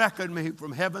 Angels beckon me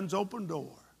from heaven's open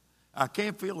door. I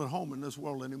can't feel at home in this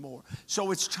world anymore.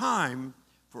 So it's time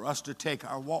for us to take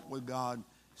our walk with God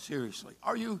seriously.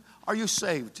 Are you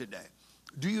saved today?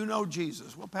 Do you know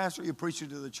Jesus? Well, Pastor, you're preaching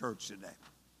to the church today.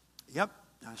 Yep,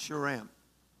 I sure am.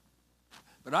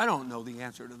 But I don't know the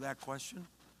answer to that question.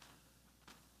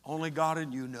 Only God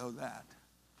and you know that.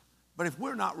 But if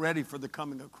we're not ready for the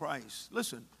coming of Christ,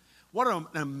 listen, what an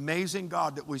amazing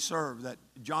God that we serve, that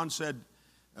John said,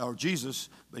 or Jesus,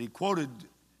 but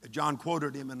John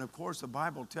quoted him, and of course the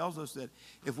Bible tells us that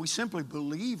if we simply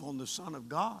believe on the Son of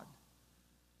God,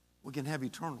 we can have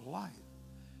eternal life.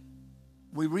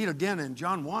 We read again in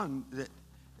John 1 that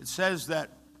it says that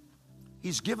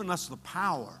he's given us the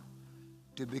power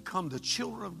to become the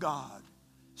children of God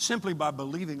simply by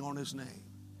believing on his name.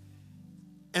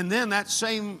 And then that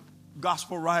same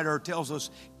gospel writer tells us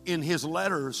in his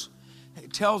letters,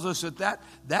 it tells us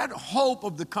that hope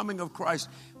of the coming of Christ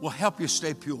will help you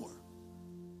stay pure.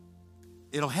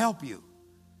 It'll help you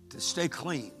to stay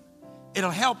clean. It'll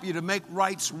help you to make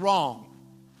rights wrong,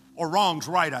 or wrongs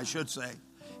right, I should say.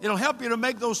 It'll help you to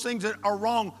make those things that are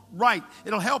wrong right.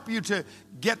 It'll help you to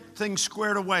get things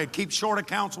squared away, keep short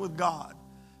accounts with God,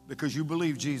 because you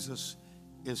believe Jesus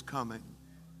is coming.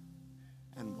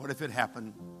 And what if it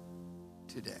happened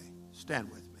today? Stand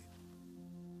with me.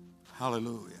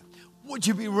 Hallelujah. Would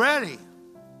you be ready?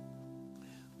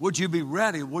 Would you be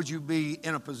ready? Would you be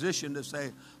in a position to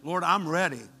say, Lord, I'm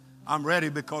ready. I'm ready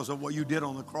because of what you did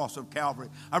on the cross of Calvary.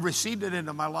 I've received it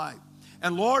into my life.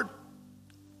 And Lord,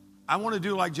 I want to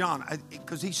do like John,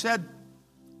 because he said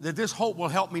that this hope will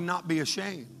help me not be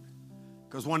ashamed,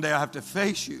 because one day I have to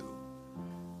face you.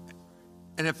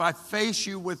 And if I face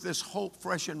you with this hope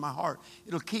fresh in my heart,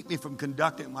 it'll keep me from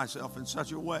conducting myself in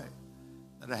such a way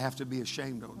that I have to be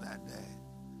ashamed on that day.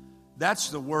 That's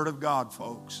the word of God,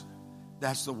 folks.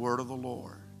 That's the word of the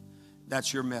Lord.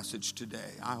 That's your message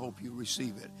today. I hope you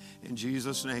receive it in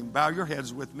Jesus' name. Bow your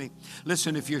heads with me.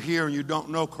 Listen, if you're here and you don't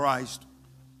know Christ,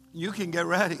 you can get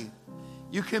ready.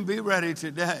 You can be ready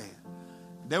today.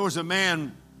 There was a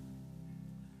man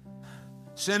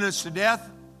sentenced to death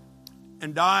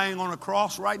and dying on a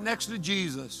cross right next to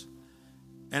Jesus.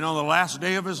 And on the last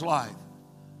day of his life,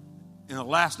 in the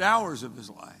last hours of his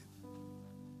life,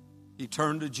 he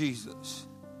turned to Jesus.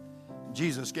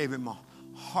 Jesus gave him a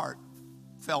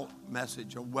heartfelt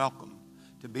message, a welcome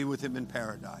to be with him in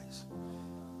paradise.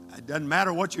 It doesn't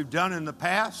matter what you've done in the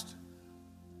past.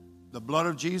 The blood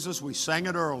of Jesus, we sang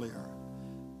it earlier,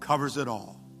 covers it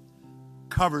all.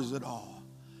 Covers it all.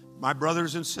 My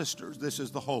brothers and sisters, this is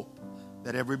the hope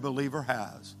that every believer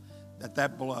has,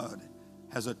 that blood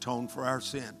has atoned for our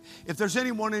sin. If there's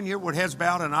anyone in here with heads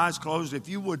bowed and eyes closed, if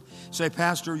you would say,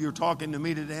 Pastor, you're talking to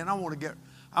me today, and I want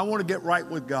to get right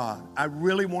with God. I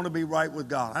really want to be right with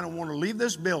God. I don't want to leave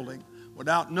this building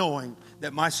without knowing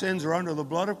that my sins are under the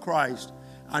blood of Christ.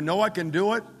 I know I can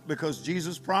do it because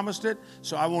Jesus promised it,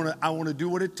 so I want to do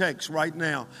what it takes right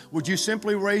now. Would you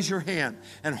simply raise your hand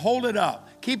and hold it up?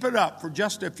 Keep it up for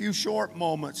just a few short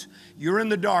moments. You're in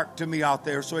the dark to me out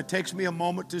there, so it takes me a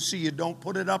moment to see you. Don't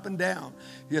put it up and down.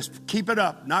 Just keep it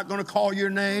up. Not going to call your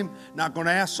name, not going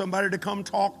to ask somebody to come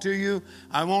talk to you.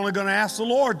 I'm only going to ask the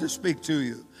Lord to speak to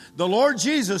you, the Lord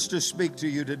Jesus to speak to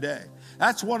you today.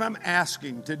 That's what I'm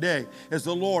asking today, is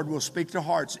the Lord will speak to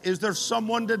hearts. Is there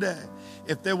someone today,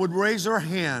 if they would raise their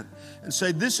hand and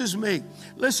say, this is me?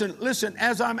 Listen,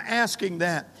 as I'm asking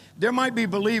that, there might be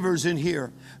believers in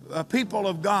here, people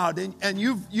of God, and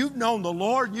you've known the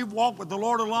Lord, you've walked with the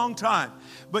Lord a long time.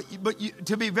 But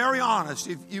to be very honest,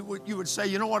 if you would say,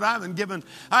 you know what, I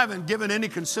haven't given any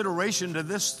consideration to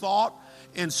this thought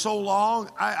in so long.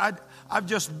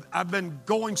 I've been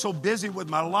going so busy with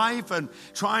my life and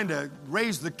trying to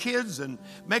raise the kids and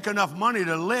make enough money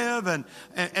to live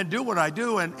and do what I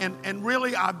do. And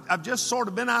really, I've just sort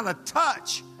of been out of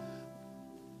touch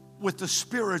with the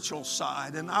spiritual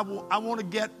side. And I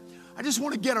just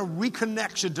want to get a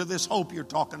reconnection to this hope you're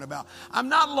talking about. I'm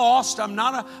not lost. I'm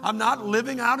not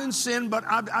living out in sin, but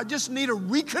I just need a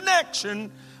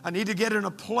reconnection. I need to get in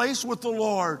a place with the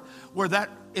Lord where that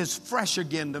is fresh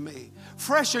again to me,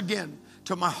 fresh again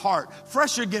to my heart,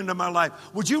 fresh again to my life.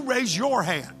 Would you raise your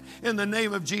hand in the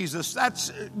name of Jesus?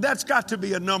 That's got to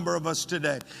be a number of us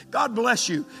today. God bless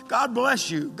you. God bless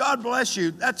you. God bless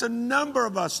you. That's a number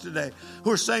of us today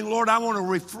who are saying, Lord, I want to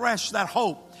refresh that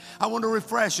hope I want to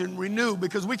refresh and renew,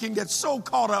 because we can get so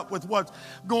caught up with what's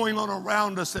going on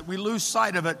around us that we lose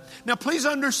sight of it. Now, please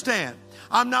understand,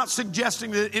 I'm not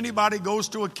suggesting that anybody goes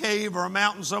to a cave or a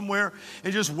mountain somewhere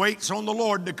and just waits on the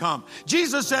Lord to come.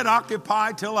 Jesus said,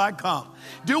 occupy till I come.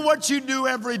 Do what you do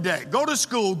every day. Go to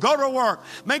school, go to work,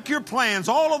 make your plans,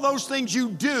 all of those things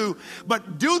you do,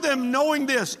 but do them knowing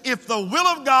this: if the will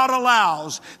of God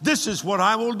allows, this is what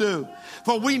I will do.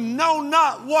 For we know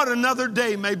not what another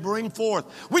day may bring forth.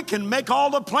 We can make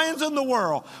all the plans in the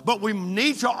world, but we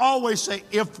need to always say,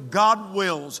 if God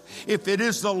wills, if it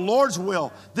is the Lord's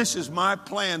will, this is my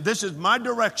plan, this is my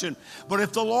direction. But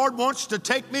if the Lord wants to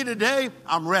take me today,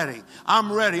 I'm ready.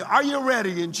 I'm ready. Are you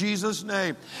ready in Jesus'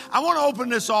 name? I want to open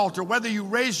this altar, whether you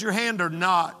raise your hand or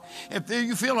not. If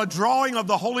you feel a drawing of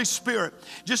the Holy Spirit,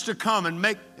 just to come and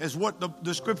make, as what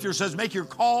the scripture says, make your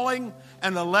calling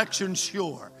and election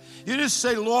sure. You just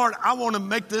say, Lord, I want to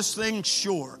make this thing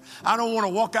sure. I don't want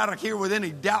to walk out of here with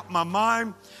any doubt in my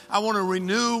mind. I want to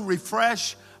renew,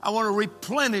 refresh. I want to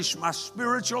replenish my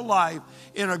spiritual life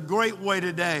in a great way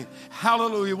today.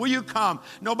 Hallelujah. Will you come?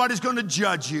 Nobody's going to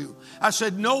judge you. I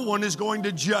said, no one is going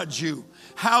to judge you.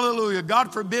 Hallelujah.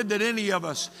 God forbid that any of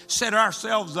us set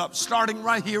ourselves up, starting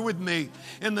right here with me,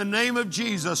 in the name of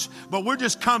Jesus. But we're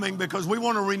just coming because we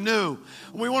want to renew.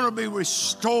 We want to be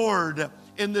restored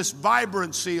in this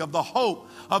vibrancy of the hope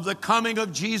of the coming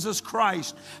of Jesus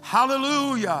Christ.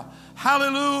 Hallelujah.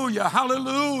 Hallelujah.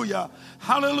 Hallelujah.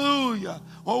 Hallelujah.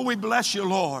 Oh, we bless you,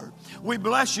 Lord. We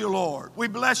bless you, Lord. We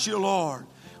bless you, Lord.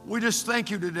 We just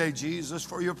thank you today, Jesus,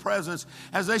 for your presence.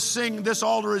 As they sing, this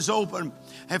altar is open.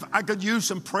 If I could use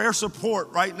some prayer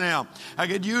support right now. I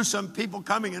could use some people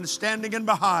coming and standing in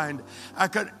behind. I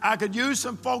could use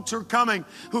some folks who are coming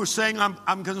who are saying,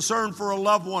 I'm concerned for a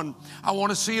loved one. I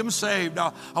want to see them saved.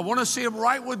 I want to see them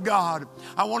right with God.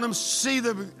 I want them to see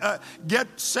them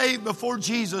get saved before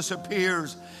Jesus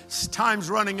appears. Time's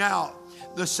running out.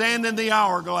 The sand in the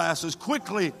hourglass is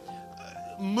quickly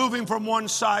moving from one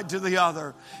side to the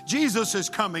other. Jesus is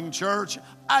coming, church.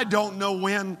 I don't know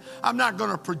when. I'm not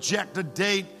going to project a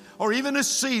date or even a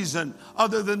season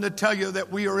other than to tell you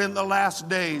that we are in the last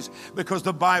days, because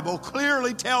the Bible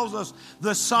clearly tells us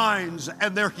the signs,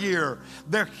 and they're here.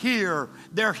 They're here.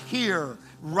 They're here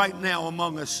right now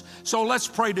among us. So let's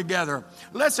pray together.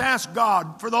 Let's ask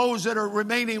God for those that are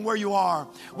remaining where you are.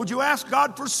 Would you ask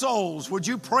God for souls? Would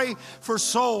you pray for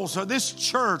souls, for this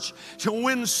church to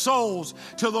win souls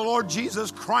to the Lord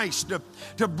Jesus Christ,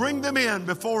 to bring them in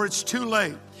before it's too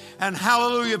late? And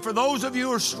hallelujah, for those of you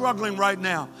who are struggling right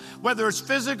now, whether it's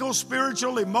physical,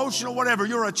 spiritual, emotional, whatever,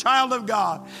 you're a child of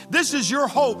God. This is your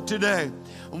hope today.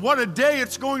 And what a day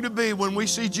it's going to be when we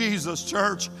see Jesus,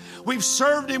 church. We've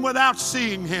served him without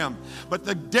seeing him, but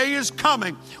the day is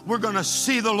coming. We're going to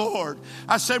see the Lord.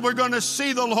 I said we're going to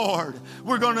see the Lord.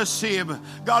 We're going to see him.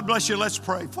 God bless you. Let's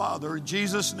pray. Father, in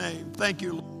Jesus' name, thank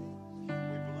you, Lord.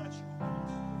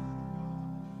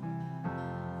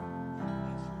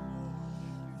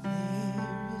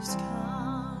 There's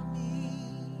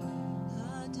coming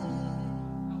a day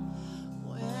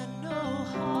when no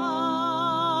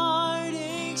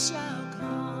heartache shall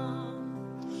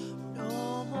come,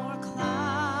 no more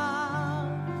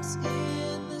clouds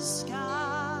in the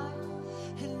sky,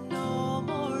 and no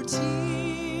more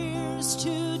tears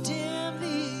to dim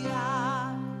the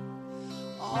eye.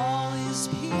 All is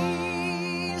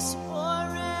peace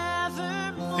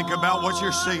forevermore. Think about what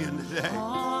you're singing today.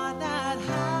 On that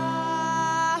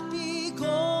happy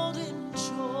golden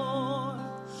shore,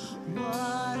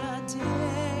 what a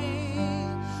day,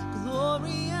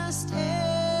 glorious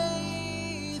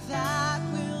day that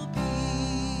will be.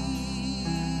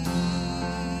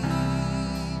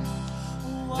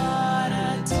 What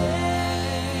a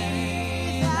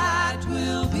day that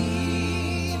will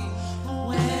be,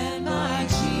 when my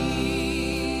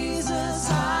Jesus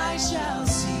I shall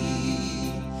see.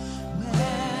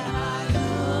 When I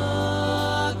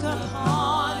look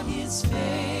upon his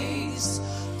face,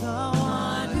 the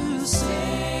one who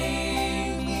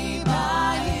saved me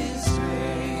by his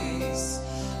grace,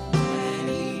 when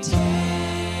he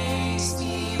takes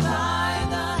me by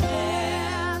the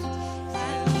hand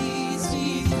and leads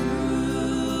me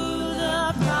through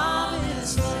the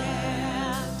promised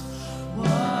land.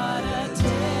 What a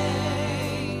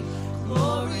day,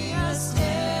 glorious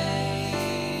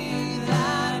day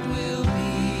that will be.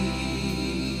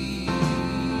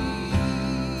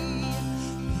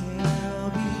 There'll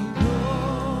be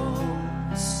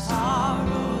no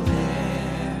sorrow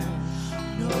there,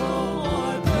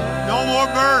 no more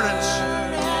burdens.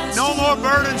 No more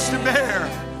burdens to bear.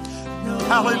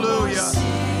 Hallelujah.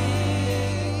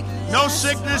 No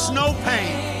sickness, no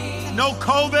pain. no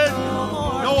COVID,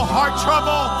 no heart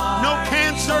trouble, no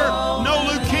cancer, no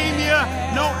leukemia,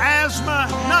 no asthma,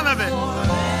 none of it.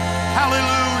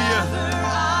 Hallelujah.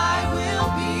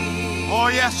 Oh,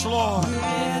 yes, Lord.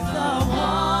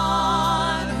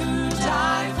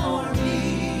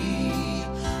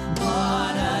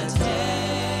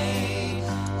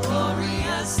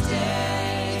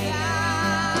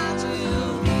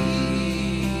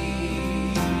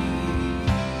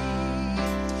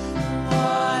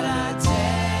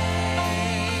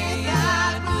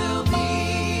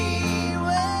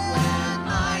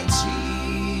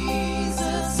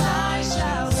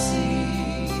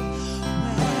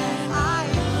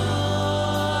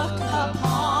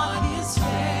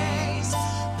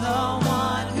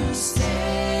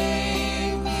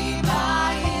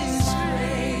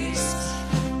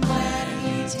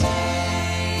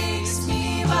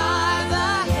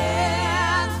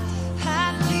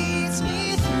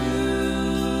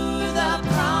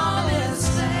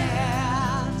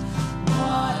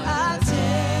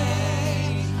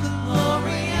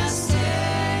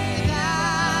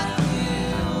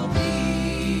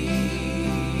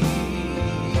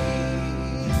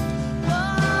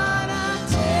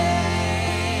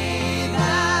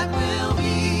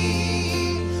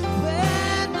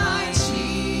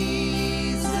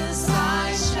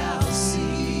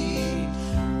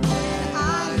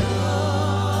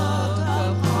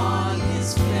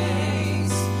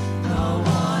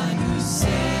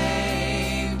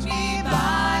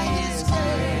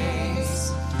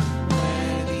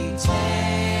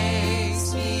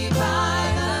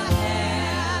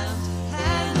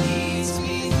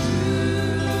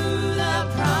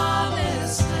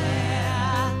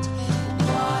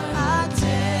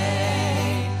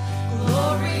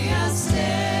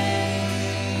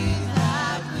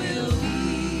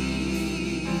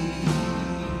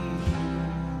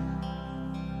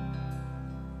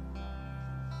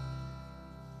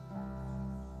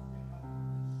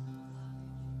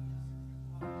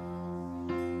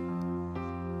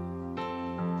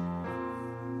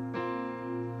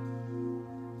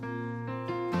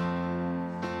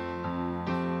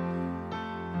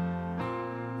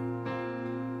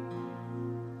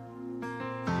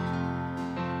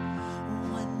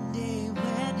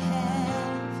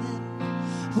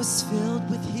 Was filled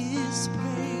with his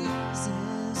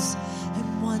praises.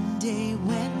 And one day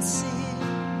when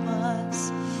sin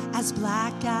was as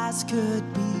black as could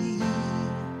be,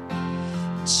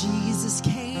 Jesus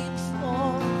came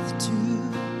forth to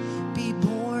be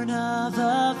born of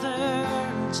a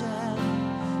virgin,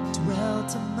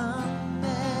 dwelt among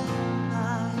men,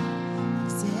 my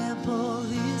example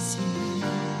is he.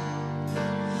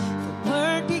 The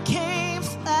word became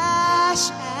flesh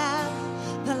and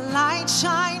the light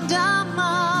shined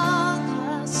among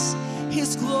us,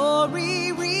 his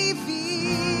glory revealed.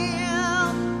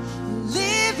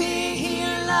 Living, he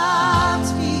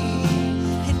loved me,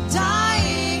 and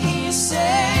dying, he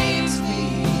saved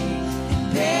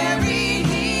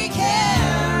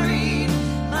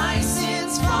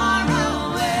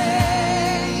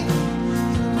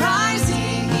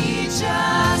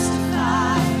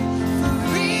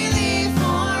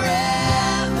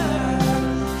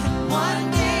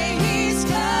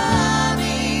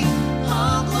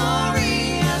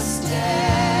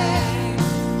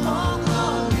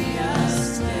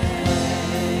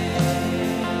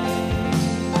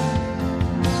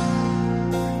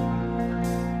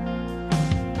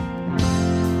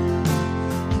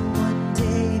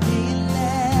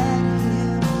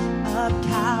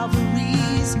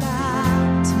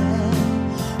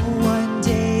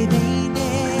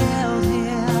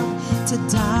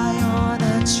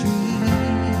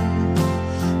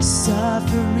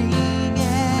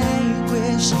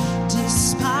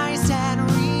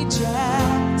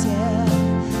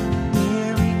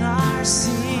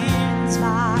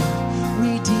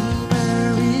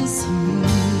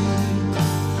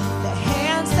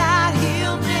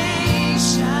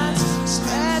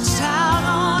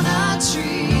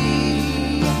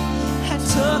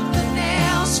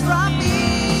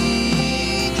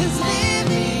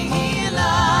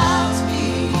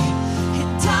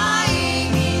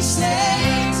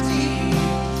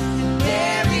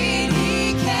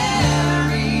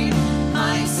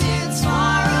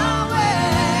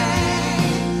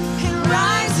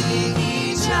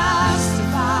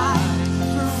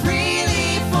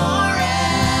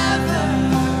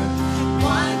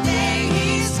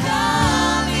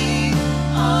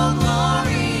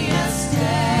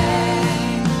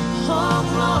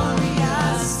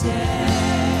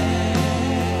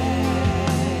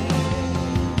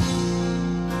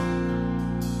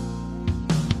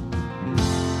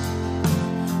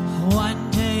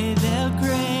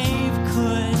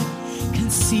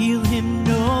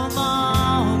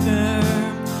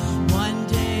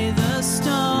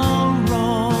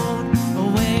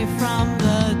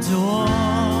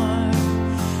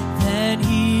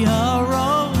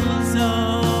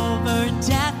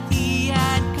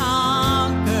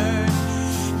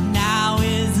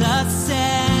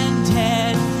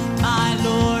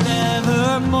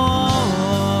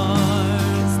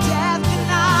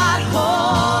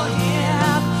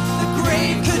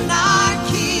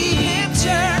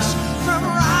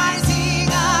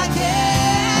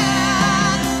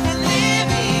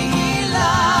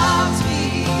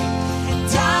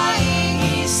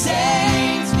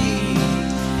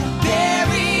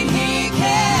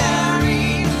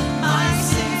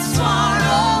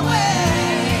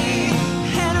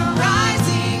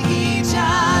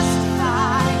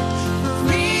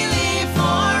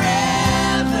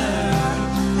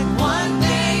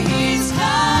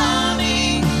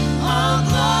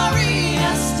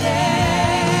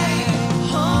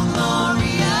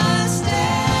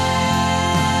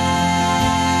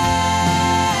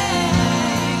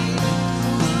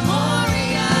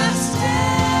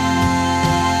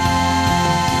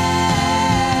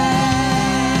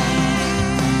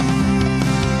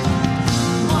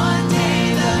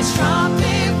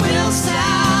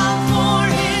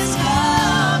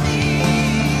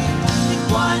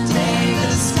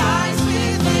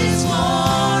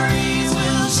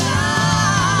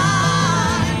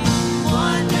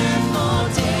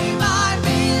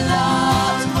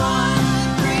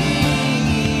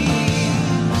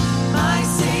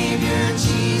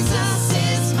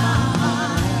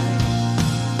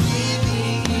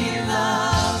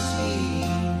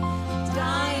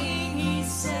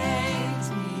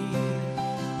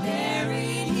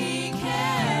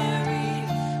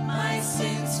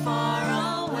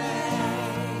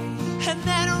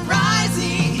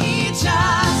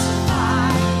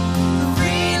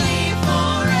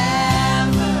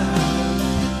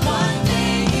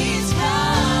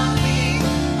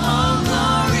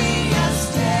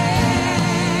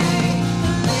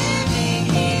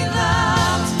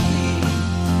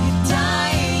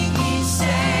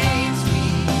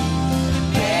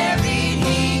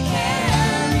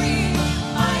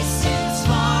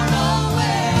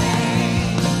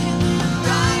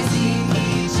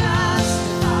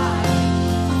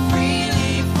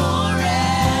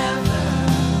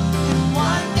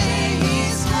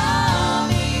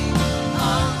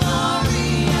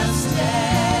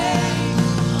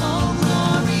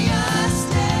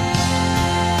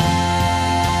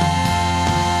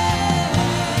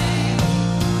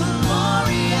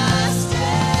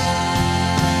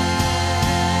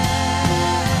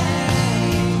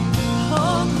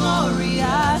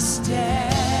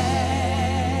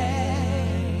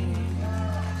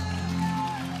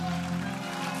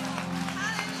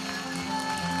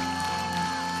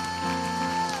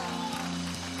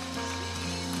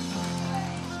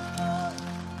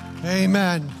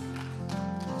Amen.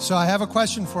 So I have a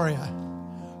question for you.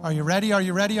 Are you ready? Are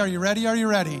you ready? Are you ready? Are you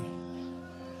ready?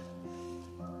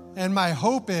 And my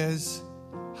hope is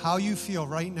how you feel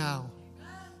right now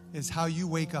is how you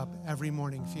wake up every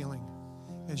morning feeling.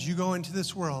 As you go into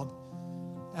this world,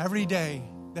 every day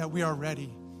that we are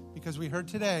ready. Because we heard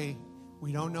today,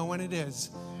 we don't know when it is.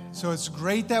 So it's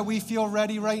great that we feel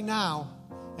ready right now.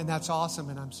 And that's awesome,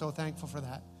 and I'm so thankful for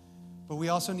that. But we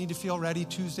also need to feel ready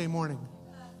Tuesday morning,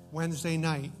 Wednesday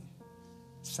night,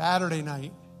 Saturday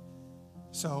night.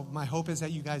 So my hope is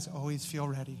that you guys always feel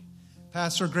ready.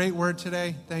 Pastor, great word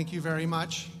today. Thank you very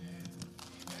much.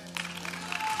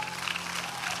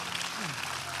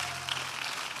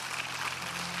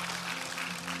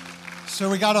 So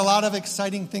we got a lot of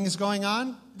exciting things going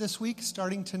on this week,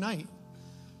 starting tonight.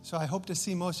 So I hope to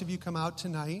see most of you come out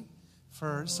tonight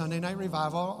for Sunday Night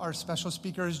Revival. Our special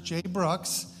speaker is Jay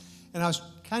Brooks. And I was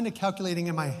kind of calculating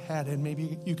in my head, and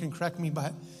maybe you can correct me,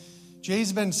 but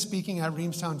Jay's been speaking at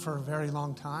Reamstown for a very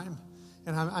long time.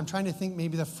 And I'm trying to think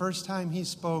maybe the first time he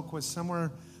spoke was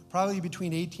somewhere probably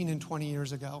between 18 and 20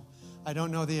 years ago. I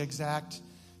don't know the exact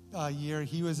year.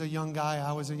 He was a young guy.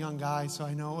 I was a young guy, so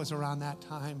I know it was around that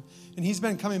time. And he's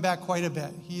been coming back quite a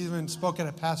bit. He even spoke at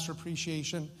a pastor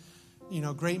appreciation.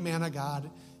 Great man of God.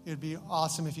 It would be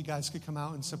awesome if you guys could come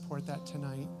out and support that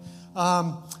tonight.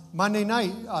 Monday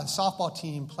night, softball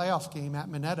team playoff game at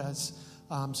Mineta's.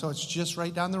 So it's just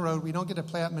right down the road. We don't get to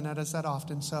play at Mineta's that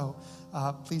often, so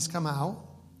please come out.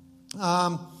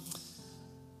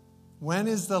 When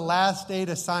is the last day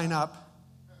to sign up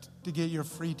to get your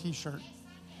free T-shirt?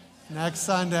 Next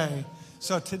Sunday.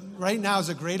 So right now is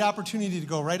a great opportunity to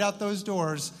go right out those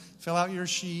doors, fill out your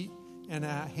sheet, and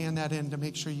hand that in to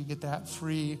make sure you get that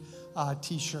free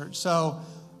T-shirt. So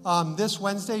this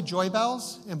Wednesday, Joy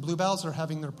Bells and Bluebells are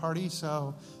having their party.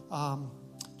 So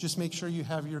just make sure you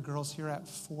have your girls here at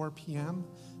 4 p.m.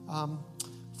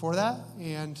 For that.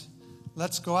 And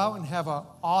let's go out and have an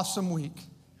awesome week.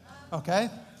 Okay?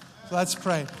 So let's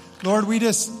pray. Lord, we're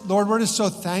just so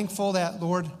thankful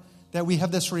that we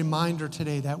have this reminder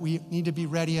today that we need to be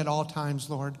ready at all times,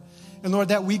 Lord. And Lord,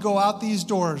 that we go out these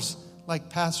doors, like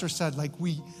Pastor said, like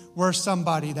we're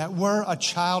somebody, that we're a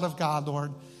child of God,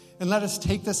 Lord. And let us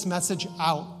take this message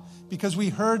out, because we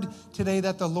heard today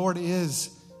that the Lord is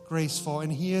graceful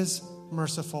and He is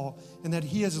merciful and that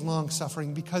He is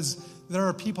long-suffering, because there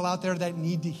are people out there that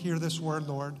need to hear this word,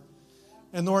 Lord.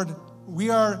 And Lord,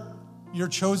 we are your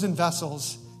chosen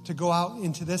vessels to go out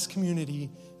into this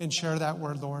community and share that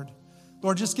word, Lord.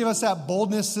 Lord, just give us that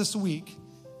boldness this week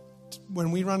when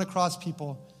we run across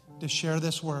people to share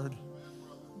this word.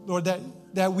 Lord,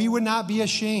 that we would not be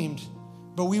ashamed,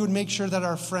 but we would make sure that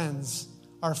our friends,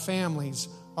 our families,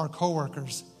 our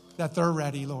coworkers, that they're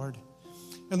ready, Lord.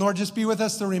 And Lord, just be with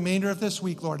us the remainder of this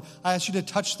week, Lord. I ask you to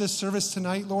touch this service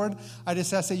tonight, Lord. I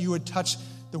just ask that you would touch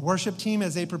the worship team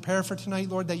as they prepare for tonight,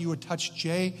 Lord, that you would touch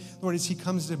Jay, Lord, as he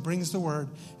comes and brings the word,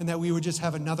 and that we would just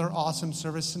have another awesome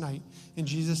service tonight. In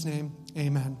Jesus' name,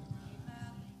 amen.